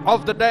trophy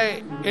of the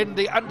day in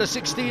the under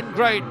 16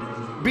 grade,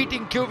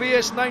 beating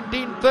QVS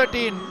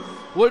 19-13.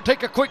 We'll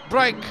take a quick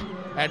break,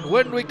 and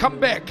when we come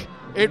back,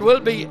 it will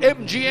be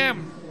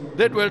MGM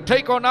that will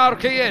take on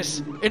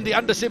RKS in the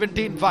under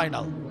 17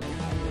 final.